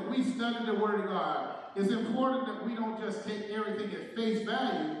important that we study the Word of God. It's important that we don't just take everything at face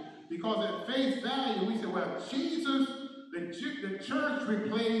value, because at face value we say, well, Jesus, the church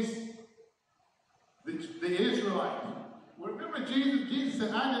replaced the Israelites. Remember Jesus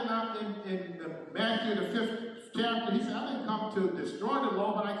said, I did not, in Matthew the 5th chapter, he said, I didn't come to destroy the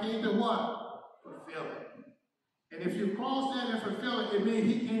law, but I came to what? Fulfill it. And if you cross that and fulfill it, it means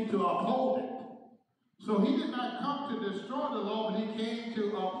he came to uphold it. So he did not come to destroy the law, but he came to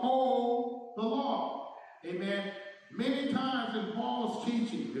uphold the law. Amen. Many times in Paul's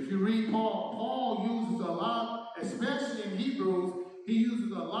teaching, if you read Paul uses a lot, especially in Hebrews, he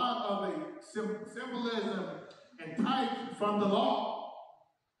uses a lot of the symbolism and types from the law.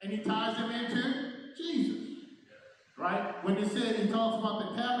 And he ties them into Jesus. Right? When he talks about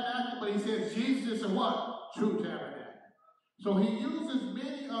the tabernacle, but he says Jesus is a what? True tabernacle. So he uses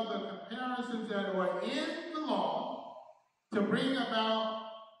many of the comparisons that are in the law to bring about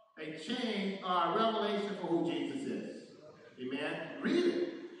a change or a revelation for who Jesus is. Amen? Read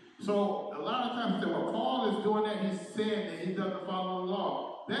it. So a lot of times when Paul is doing that, he's saying that he doesn't follow the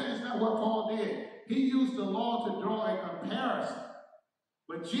law. That is not what Paul did. He used the law to draw a comparison.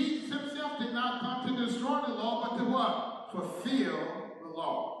 But Jesus himself did not come to destroy the law, but to what? Fulfill the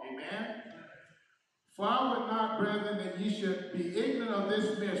law. Amen? For I would not, brethren, that ye should be ignorant of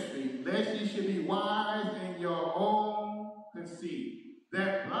this mystery, lest ye should be wise in your own conceit.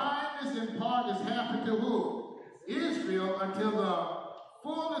 That blindness in part is happened to who? Israel, until the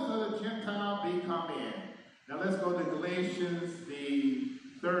fullness of the Gentile be come in. Now let's go to Galatians, the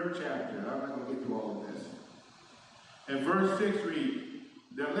 3rd chapter. I'm not going to get through all of this. And verse 6 reads,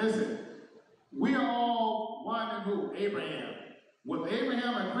 now listen, we are all one in who? Abraham. Was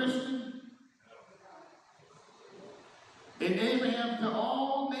Abraham a Christian? In Abraham, to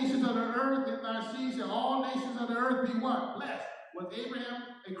all nations of the earth, in thy seed shall all nations of the earth be what? Blessed. Was Abraham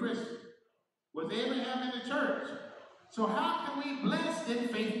a Christian? Was Abraham in the church? So how can we be blessed in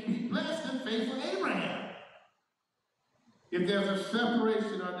faith with Abraham? If there's a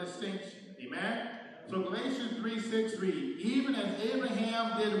separation or distinction. Amen? So Galatians 3:6 reads, even as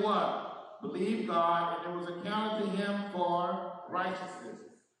Abraham did what? Believe God, and it was accounted to him for righteousness.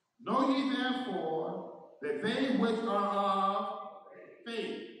 Know ye therefore that they which are of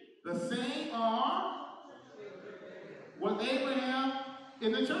faith, the same are, was Abraham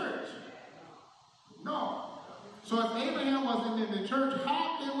in the church. No. So if Abraham wasn't in the church,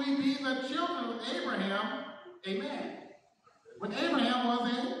 how can we be the children of Abraham? Amen. When Abraham was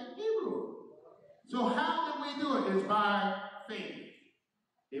a Hebrew. So how did we do it? It's by faith.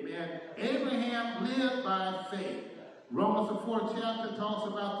 Amen. Abraham lived by faith. Romans the 4th chapter talks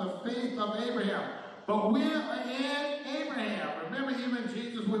about the faith of Abraham. But we're in Abraham. Remember even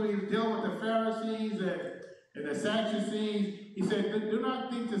Jesus when he was dealing with the Pharisees and the Sadducees, he said, do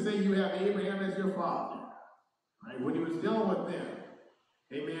not think to say you have Abraham as your father. Right? When he was dealing with them.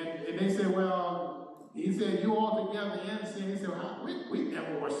 Amen. And they said, well, he said, you altogether in sin. He said, well, we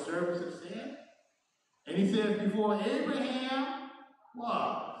never were servants of sin. And he says, before Abraham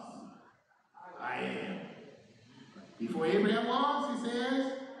was, I am. Before Abraham was, he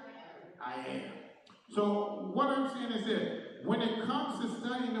says, I am. So what I'm saying is this. When it comes to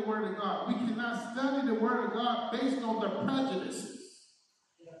studying the Word of God, we cannot study the Word of God based on the prejudices,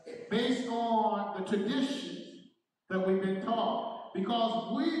 based on the traditions that we've been taught.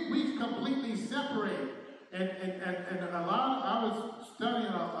 Because we completely separate. And a lot, I was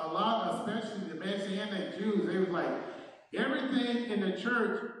studying a lot, especially the Messianic Jews. They was like, everything in the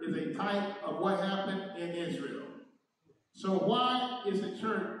church is a type of what happened in Israel. So why is the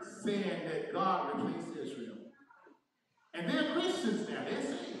church saying that God replaced Israel? And they're Christians now, they're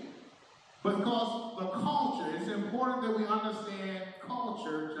saved. Because the culture, it's important that we understand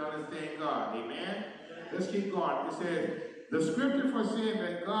culture to understand God. Amen? Let's keep going. It says, the scripture foresaid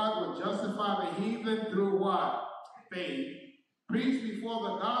that God would justify the heathen through what? Faith. Preached before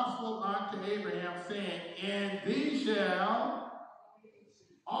the gospel unto Abraham, saying, and thee shall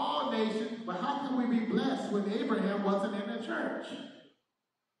all nations. But how can we be blessed when Abraham wasn't in the church?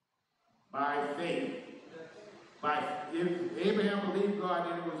 By faith. If Abraham believed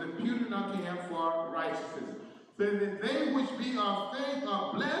God, then it was imputed unto him for righteousness. So that they which be of faith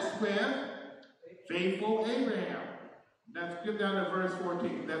are blessed with faithful Abraham. Let's get down to verse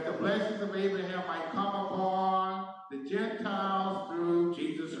 14. That the blessings of Abraham might come upon the Gentiles through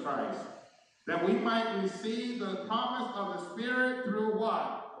Jesus Christ. That we might receive the promise of the Spirit through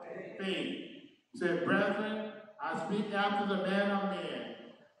what? Faith. He said, brethren, I speak after the manner of men.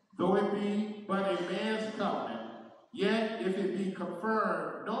 Though it be but a man's covenant, yet if it be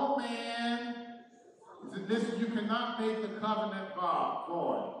confirmed, no man, listen, you cannot make the covenant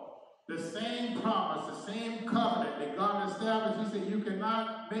void. The same promise, the same covenant that God established, he said you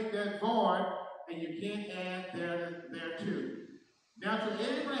cannot make that void, and you can't add there too. Now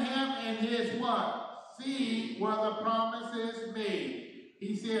to Abraham and his what? Seed were the promises made.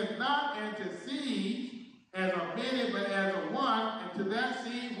 He says, not unto seed as of many, but as of one, and to that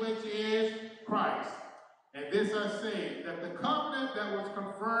seed which is Christ. And this I say, that the covenant that was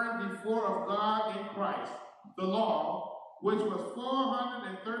confirmed before of God in Christ, the law, which was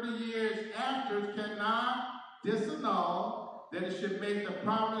 430 years after, cannot disannul that it should make the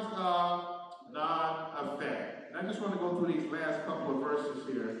promise of non-effect. And I just want to go through these last couple of verses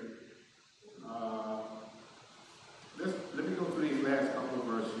here. Let me go through these last couple of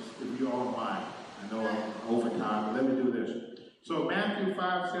verses, if you all don't mind. I know I'm over time, but let me do this. So Matthew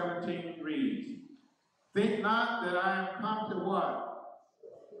 5:17 reads, think not that I am come to what?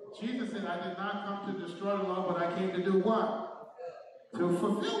 Jesus said, I did not come to destroy the law, but I came to do what? To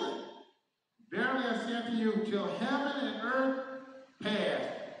fulfill it. Verily I say unto you, till heaven and earth pass,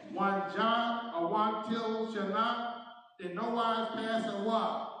 one jot or one tittle shall not in no wise pass in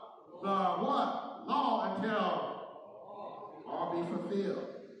what? The what? Law until all be fulfilled.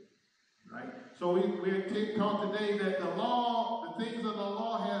 Right? So we're taught today that the law, the things of the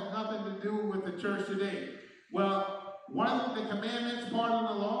law has nothing to do with the church today. Well, wasn't the commandments part of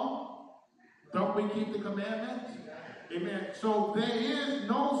the law? Don't we keep the commandments? Amen. So there is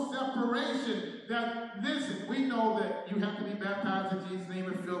no separation. Now, listen, we know that you have to be baptized in Jesus' name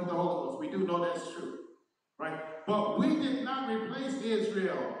and filled with the Holy Ghost. We do know that's true. Right? But we did not replace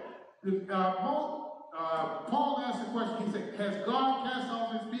Israel. Paul asked the question, he said, has God cast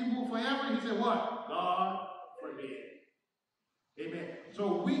off his people forever? He said, what? God forbid. Amen.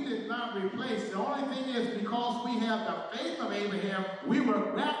 So we did not replace. The only thing is, because we have the faith of Abraham, we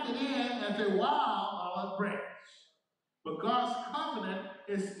were grafted in as a wild olive branch. But God's covenant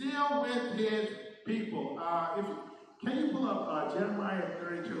is still with his people. Can you pull up Jeremiah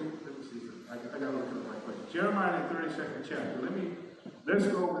 32? Let me see something. I got to look at it right quick. Jeremiah 32nd chapter. Let's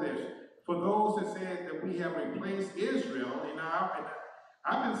go over this. For those that said that we have replaced Israel, and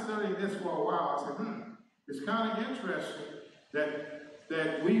I've been studying this for a while. I said, it's kind of interesting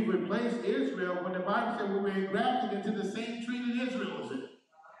that we replaced Israel when the Bible said we were engrafted into the same tree that Israel was in.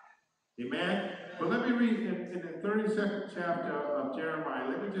 Amen? But let me read in the 32nd chapter of Jeremiah.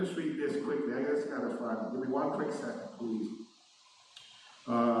 Let me just read this quickly. I just got to find it. Give me one quick second, please.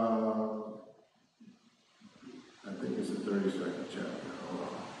 I think it's the 32nd chapter. Hold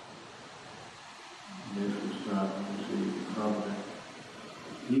on. This is not, let me see, the covenant.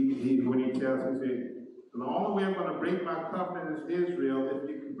 When he tells, he said, the only way I'm going to break my covenant is Israel if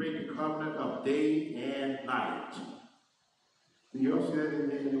you can break the covenant of day and night. Do you all see that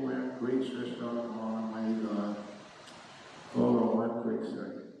in anywhere? Great stretched out arm, mighty God. Hold on one quick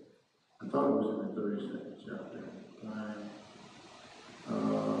second. I thought it was in the 32nd chapter.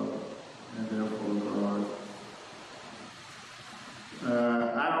 And therefore God.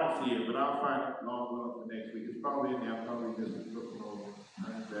 I don't see it, but I'll find it long for next week. It's probably in there. I'm probably just looking over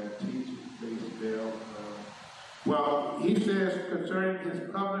that teaching face bell. Well, he says concerning his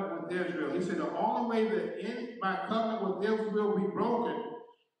covenant with Israel, he said the only way that my covenant with Israel will be broken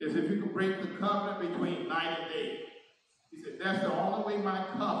is if you can break the covenant between night and day. He said that's the only way my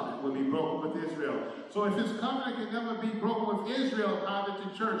covenant will be broken with Israel. So if his covenant can never be broken with Israel, how did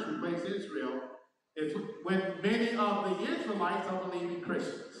the church replace Israel? It's when many of the Israelites are believing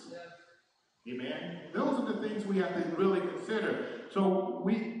Christians. Amen. Those are the things we have to really consider. So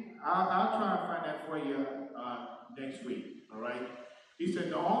I'll try and find that for you next week. All right. He said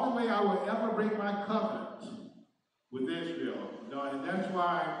the only way I will ever break my covenant with Israel, and that's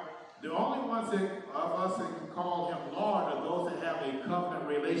why the only ones of us that can call him Lord are those that have a covenant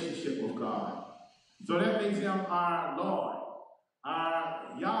relationship with God. So that makes him our Lord,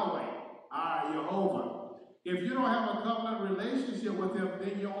 our Yahweh, our Jehovah. If you don't have a covenant relationship with him,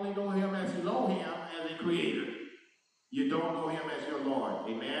 then you only know him as Elohim, as a creator. You don't know him as your Lord.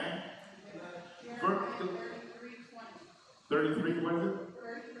 Amen? 33, what is it?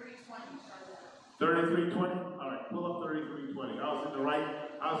 33:20. All right, pull up 33:20. I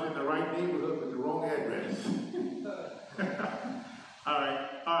was in the right neighborhood with the wrong address. All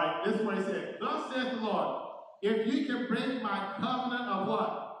right. This is what he said. Thus saith the Lord, if ye can break my covenant of what?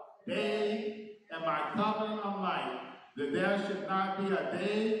 Day and my covenant of night, that there should not be a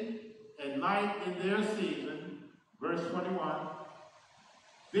day and night in their season. Verse 21.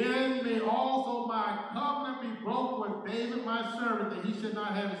 Then may also my covenant be broken with David my servant, that he should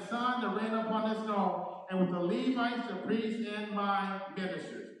not have his son to reign upon his throne, and with the Levites, the priests, and my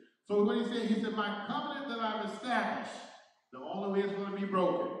ministers. So what he said, he said, my covenant that I've established, the only way it's going to be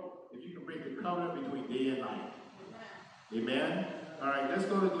broken, if you can break the covenant between day and night. Amen? All right, let's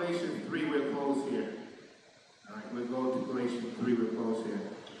go to Galatians 3. We're close here. All right, we'll go to Galatians 3. We're close here.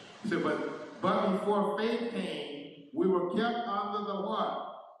 He said, but before faith came, we were kept under the what?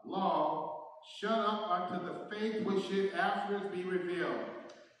 Law, shut up unto the faith which should afterwards be revealed.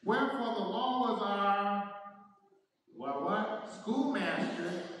 Wherefore the law was our,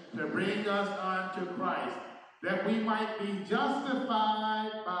 schoolmaster to bring us unto Christ, that we might be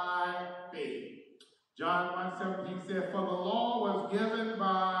justified by faith. John 1:17 said, for the law was given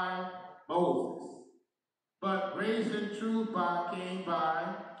by Moses, but grace and truth came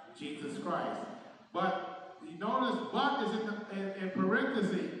by Jesus Christ. But you notice, but is in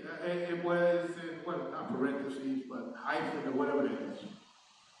parentheses. It was not parentheses, but hyphen or whatever it is.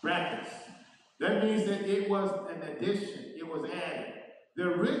 Brackets. That means that it was an addition. It was added. The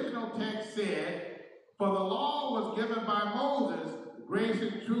original text said, for the law was given by Moses, grace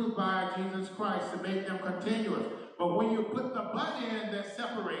and truth by Jesus Christ to make them continuous. But when you put the but in, that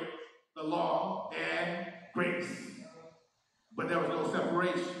separates the law and grace. But there was no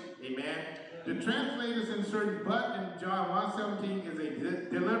separation. Amen. The translators inserted but in John 1:17 is a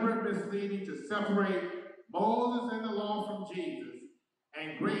deliberate misleading to separate Moses and the law from Jesus,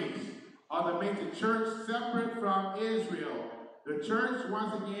 and grace are to make the church separate from Israel. The church,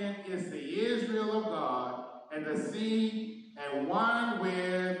 once again, is the Israel of God and the seed and one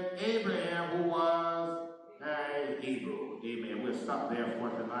with Abraham, who was a Hebrew. Amen. We'll stop there for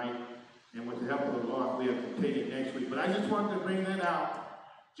tonight, and with the help of the Lord, we'll continue next week. But I just wanted to bring that out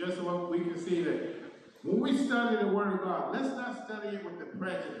just so we can see that when we study the Word of God, let's not study it with the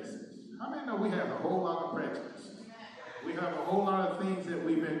prejudices. How many know we have a whole lot of prejudices? We have a whole lot of things that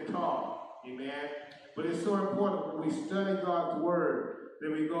we've been taught. Amen. But it's so important when we study God's Word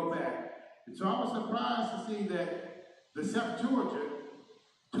that we go back. And so I was surprised to see that the Septuagint,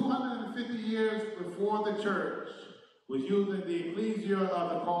 250 years before the church, was using the ecclesia of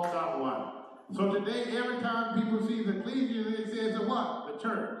the called out one. So today, every time people see the ecclesia, it says the what? The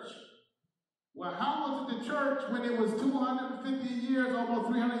church. Well, how was it the church when it was 250 years, almost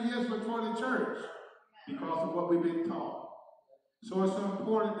 300 years before the church? Because of what we've been taught. So it's so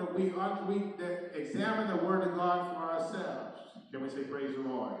important that we examine the Word of God for ourselves. Can we say praise the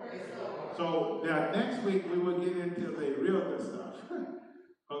Lord? Praise the Lord. So now next week we will get into the real good stuff.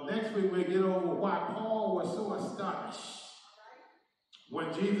 So next week we'll get over why Paul was so astonished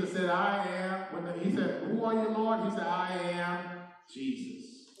when Jesus said, I am, he said, who are you, Lord? He said, I am Jesus.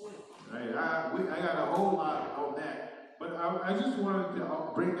 Right? I got a whole lot on that. But I just wanted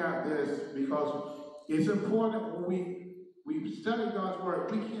to bring out this because it's important when we study God's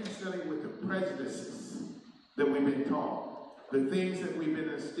word, we can't study with the prejudices that we've been taught, the things that we've been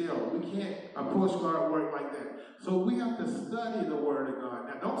instilled. We can't approach God's word like that. So we have to study the word of God.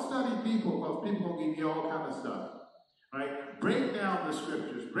 Now, don't study people because people will give you all kind of stuff. Right? Break down the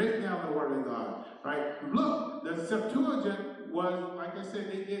scriptures. Break down the word of God. Right? Look, the Septuagint was, like I said,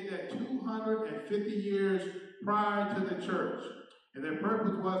 they did that 250 years prior to the church. And their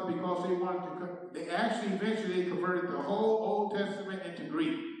purpose was because they wanted to, they actually eventually converted the whole Old Testament into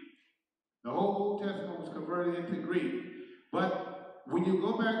Greek. The whole Old Testament was converted into Greek. But when you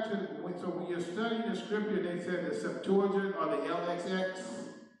go back to, when you're studying the scripture, they said the Septuagint or the LXX,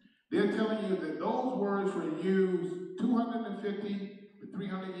 they're telling you that those words were used 250 to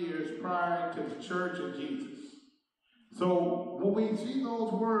 300 years prior to the church of Jesus. So when we see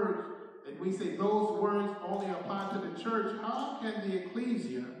those words, and we say those words only apply to the church, how can the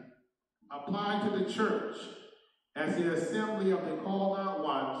ecclesia apply to the church as the assembly of the called out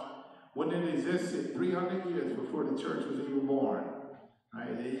ones when it existed 300 years before the church was even born?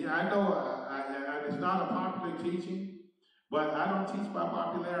 Right? I know it's not a popular teaching, but I don't teach by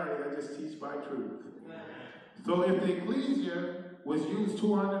popularity, I just teach by truth. So if the ecclesia was used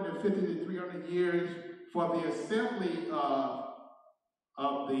 250 to 300 years for the assembly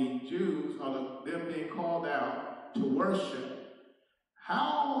of the Jews, or them being called out to worship,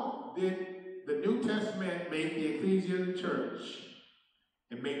 how did the New Testament make the ecclesia the church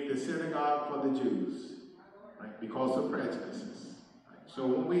and make the synagogue for the Jews? Right? Because of prejudices. Right? So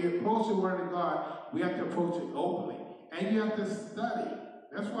when we approach the Word of God, we have to approach it openly. And you have to study.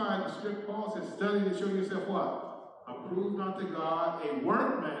 That's why the script Paul says, study to show yourself what? Approved unto God, a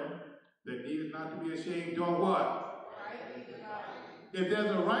workman that needeth not to be ashamed, doing what? If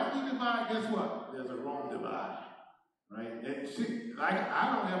there's a rightly divide, guess what? There's a wrong divide. Right? And see,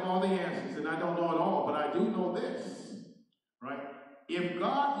 I don't have all the answers, and I don't know it all, but I do know this. Right? If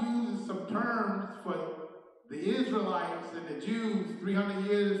God uses some terms for the Israelites and the Jews 300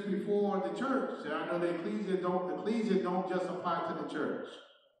 years before the church, and I know the ecclesia don't just apply to the church.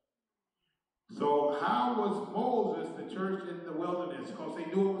 So how was Moses the church in the wilderness? Because they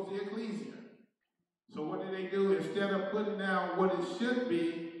knew it was the ecclesia. So what did they do? Instead of putting down what it should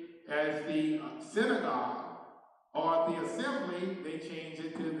be as the synagogue or the assembly, they changed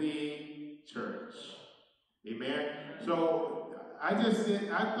it to the church. Amen? So I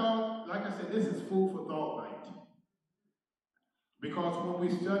thought, like I said, this is food for thought night. Because when we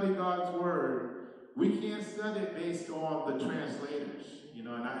study God's word, we can't study it based on the translators. You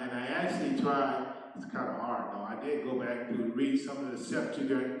know, and I actually tried, it's kind of hard though. I did go back to read some of the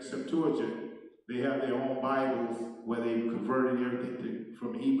Septuagint. They have their own Bibles where they converted everything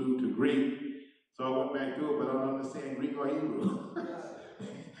from Hebrew to Greek. So I went back through it, but I don't understand Greek or Hebrew.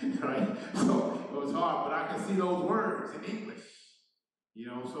 Right? So it was hard, but I can see those words in English. You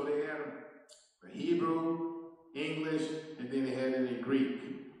know, so they had Hebrew, English, and then they had it in Greek.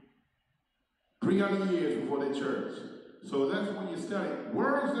 300 years before the church. So that's when you study.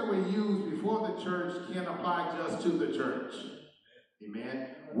 Words that were used before the church can't apply just to the church.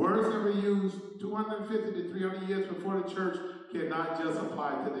 Amen. Words that were used 250 to 300 years before the church cannot just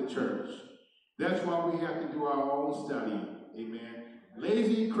apply to the church. That's why we have to do our own study. Amen.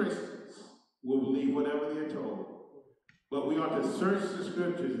 Lazy Christians will believe whatever they're told. But we ought to search the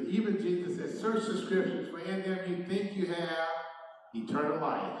scriptures. Even Jesus said, search the scriptures, for in them you think you have eternal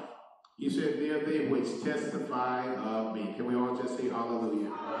life. He said, they are they which testify of me. Can we all just say hallelujah?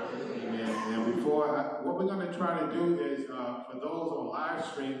 Hallelujah. Amen. And before, what we're going to try to do is, for those on live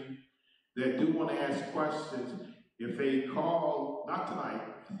stream that do want to ask questions, if they call, not tonight,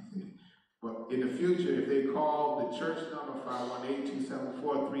 but in the future, if they call the church number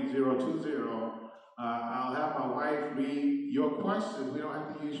 518-274-3020, I'll have my wife read your questions. We don't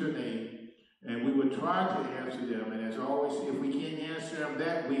have to use your name. And we would try to answer them. And as I always say, if we can't answer them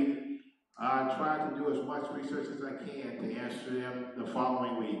that week, I try to do as much research as I can to answer them the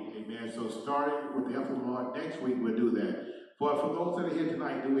following week. Amen. So starting with the help of the Lord, next week we'll do that. But for those that are here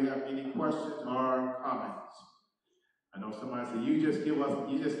tonight, do we have any questions or comments? I know somebody said, you just gave us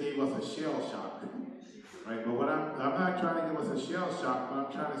a shell shock. Right? But what I'm not trying to give us a shell shock, but I'm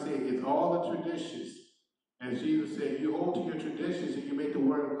trying to say it's all the traditions. As Jesus said, you hold to your traditions and you make the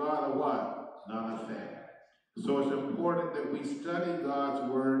word of God a what? Not a fact. So it's important that we study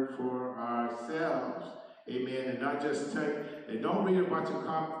God's word for ourselves. Amen. And not just and don't read a bunch of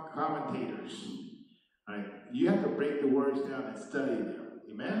commentators. All right. You have to break the words down and study them.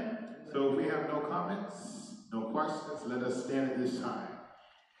 Amen. So if we have no comments, no questions, let us stand at this time.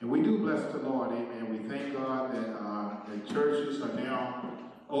 And we do bless the Lord. Amen. We thank God that the churches are now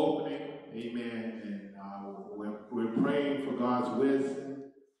opening. Amen. And we're praying for God's wisdom.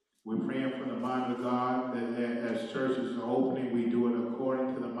 We're praying for the mind of God, that as churches are opening, we do it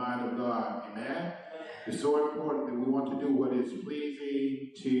according to the mind of God. Amen? It's so important that we want to do what is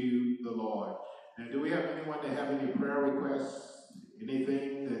pleasing to the Lord. And do we have anyone that have any prayer requests?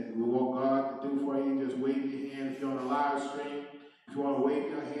 Anything that we want God to do for you? Just wave your hand if you're on a live stream. If you want to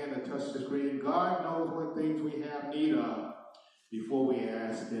wave your hand and touch the screen, God knows what things we have need of before we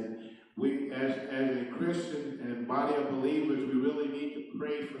ask. And we, as a Christian and body of believers, we really need to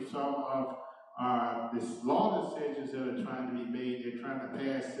pray for some of this law decisions that are trying to be made. They're trying to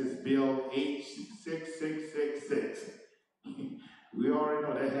pass this bill H6666. We already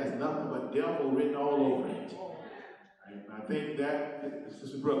know that has nothing but devil written all over it. I think that,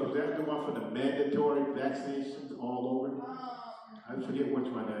 Sister Brooke, is that the one for the mandatory vaccinations all over? I forget which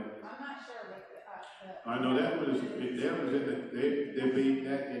one that is. I'm not sure. I know that was in they made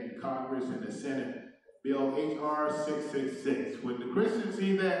that in Congress and the Senate. Bill H.R. 666. When the Christians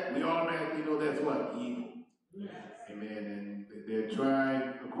see that, we automatically know that's what? Evil. Yes. Amen. And they're trying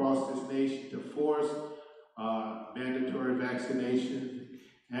across this nation to force mandatory vaccination.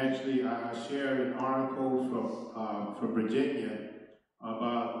 Actually, I shared an article from Virginia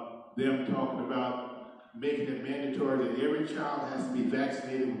about them talking about making it mandatory that every child has to be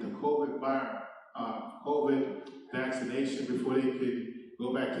vaccinated with the COVID vaccination before they could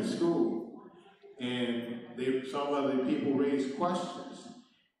go back to school. And some other people raised questions.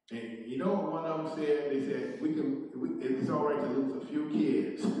 And you know what one of them said? They said, it's all right to lose a few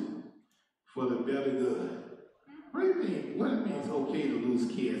kids for the better good. What do you mean? What do you mean it's okay to lose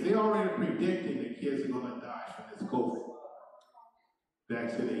kids? They're already predicting that kids are going to die from this COVID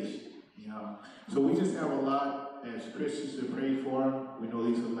vaccination. You know? So we just have a lot as Christians to pray for. We know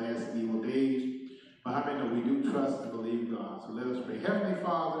these are the last and evil days. But how many know we do trust and believe God? So let us pray. Heavenly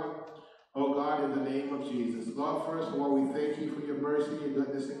Father, oh God, in the name of Jesus. Lord, first of all, we thank you for your mercy, your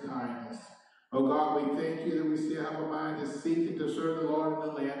goodness, and kindness. Oh God, we thank you that we still have a mind to seek and to serve the Lord in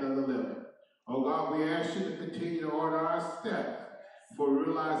the land of the living. Oh God, we ask you to continue to order our steps, for we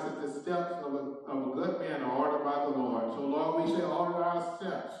realize that the steps of a good man are ordered by the Lord. So Lord, we say order our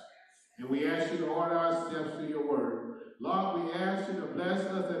steps, and we ask you to order our steps through your word. Lord, we ask you to bless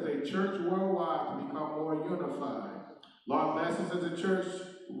us as a church worldwide to become more unified. Lord, bless us as a church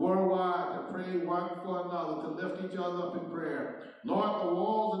worldwide to pray one for another, to lift each other up in prayer. Lord, the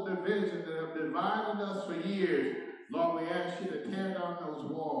walls of division that have divided us for years, Lord, we ask you to tear down those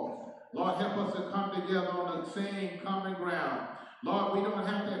walls. Lord, help us to come together on the same common ground. Lord, we don't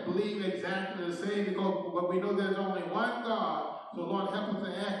have to believe exactly the same, but we know there's only one God. So, Lord, help us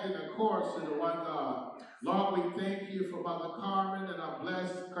to act in accordance to the one God. Lord, we thank you for Mother Carmen and our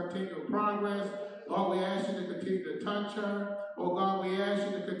blessed continual progress. Lord, we ask you to continue to touch her. Oh, God, we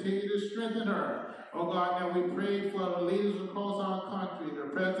ask you to continue to strengthen her. Oh, God, now we pray for the leaders across our country, the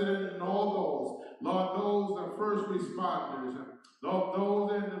president and all those. Lord, those are first responders. Lord,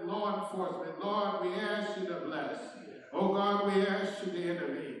 those in the law enforcement. Lord, we ask you to bless. Oh, God, we ask you to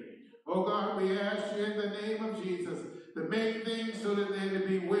intervene. Oh, God, we ask you in the name of Jesus to make things so that they may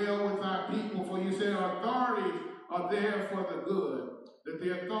be well with our people. For you say our authorities are there for the good. That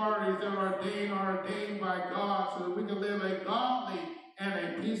the authorities that are ordained by God so that we can live a godly and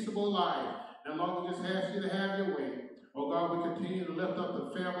a peaceable life. And Lord, we just ask you to have your way. Oh God, we continue to lift up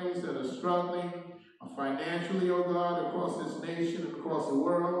the families that are struggling financially, oh God, across this nation and across the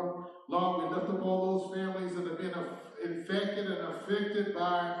world. Lord, we lift up all those families that have been infected and afflicted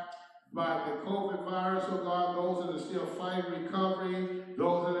by the COVID virus, oh God, those that are still fighting recovery,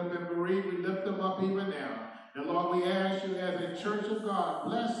 those that have been bereaved, we lift them up even now. And Lord, we ask you as a church of God,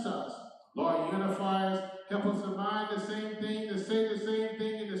 bless us. Lord, unify us. Help us to mind the same thing, to say the same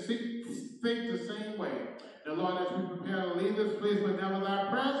thing, and to think the same way. And Lord, as we prepare to leave this place, but never thy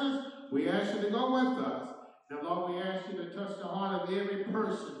presence, we ask you to go with us. And Lord, we ask you to touch the heart of every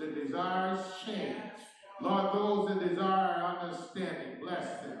person that desires change. Lord, those that desire understanding,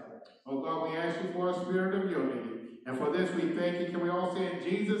 bless them. Oh God, we ask you for a spirit of unity. And for this we thank you. Can we all say in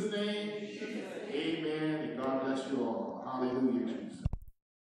Jesus' name? Amen. And God bless you all. Hallelujah.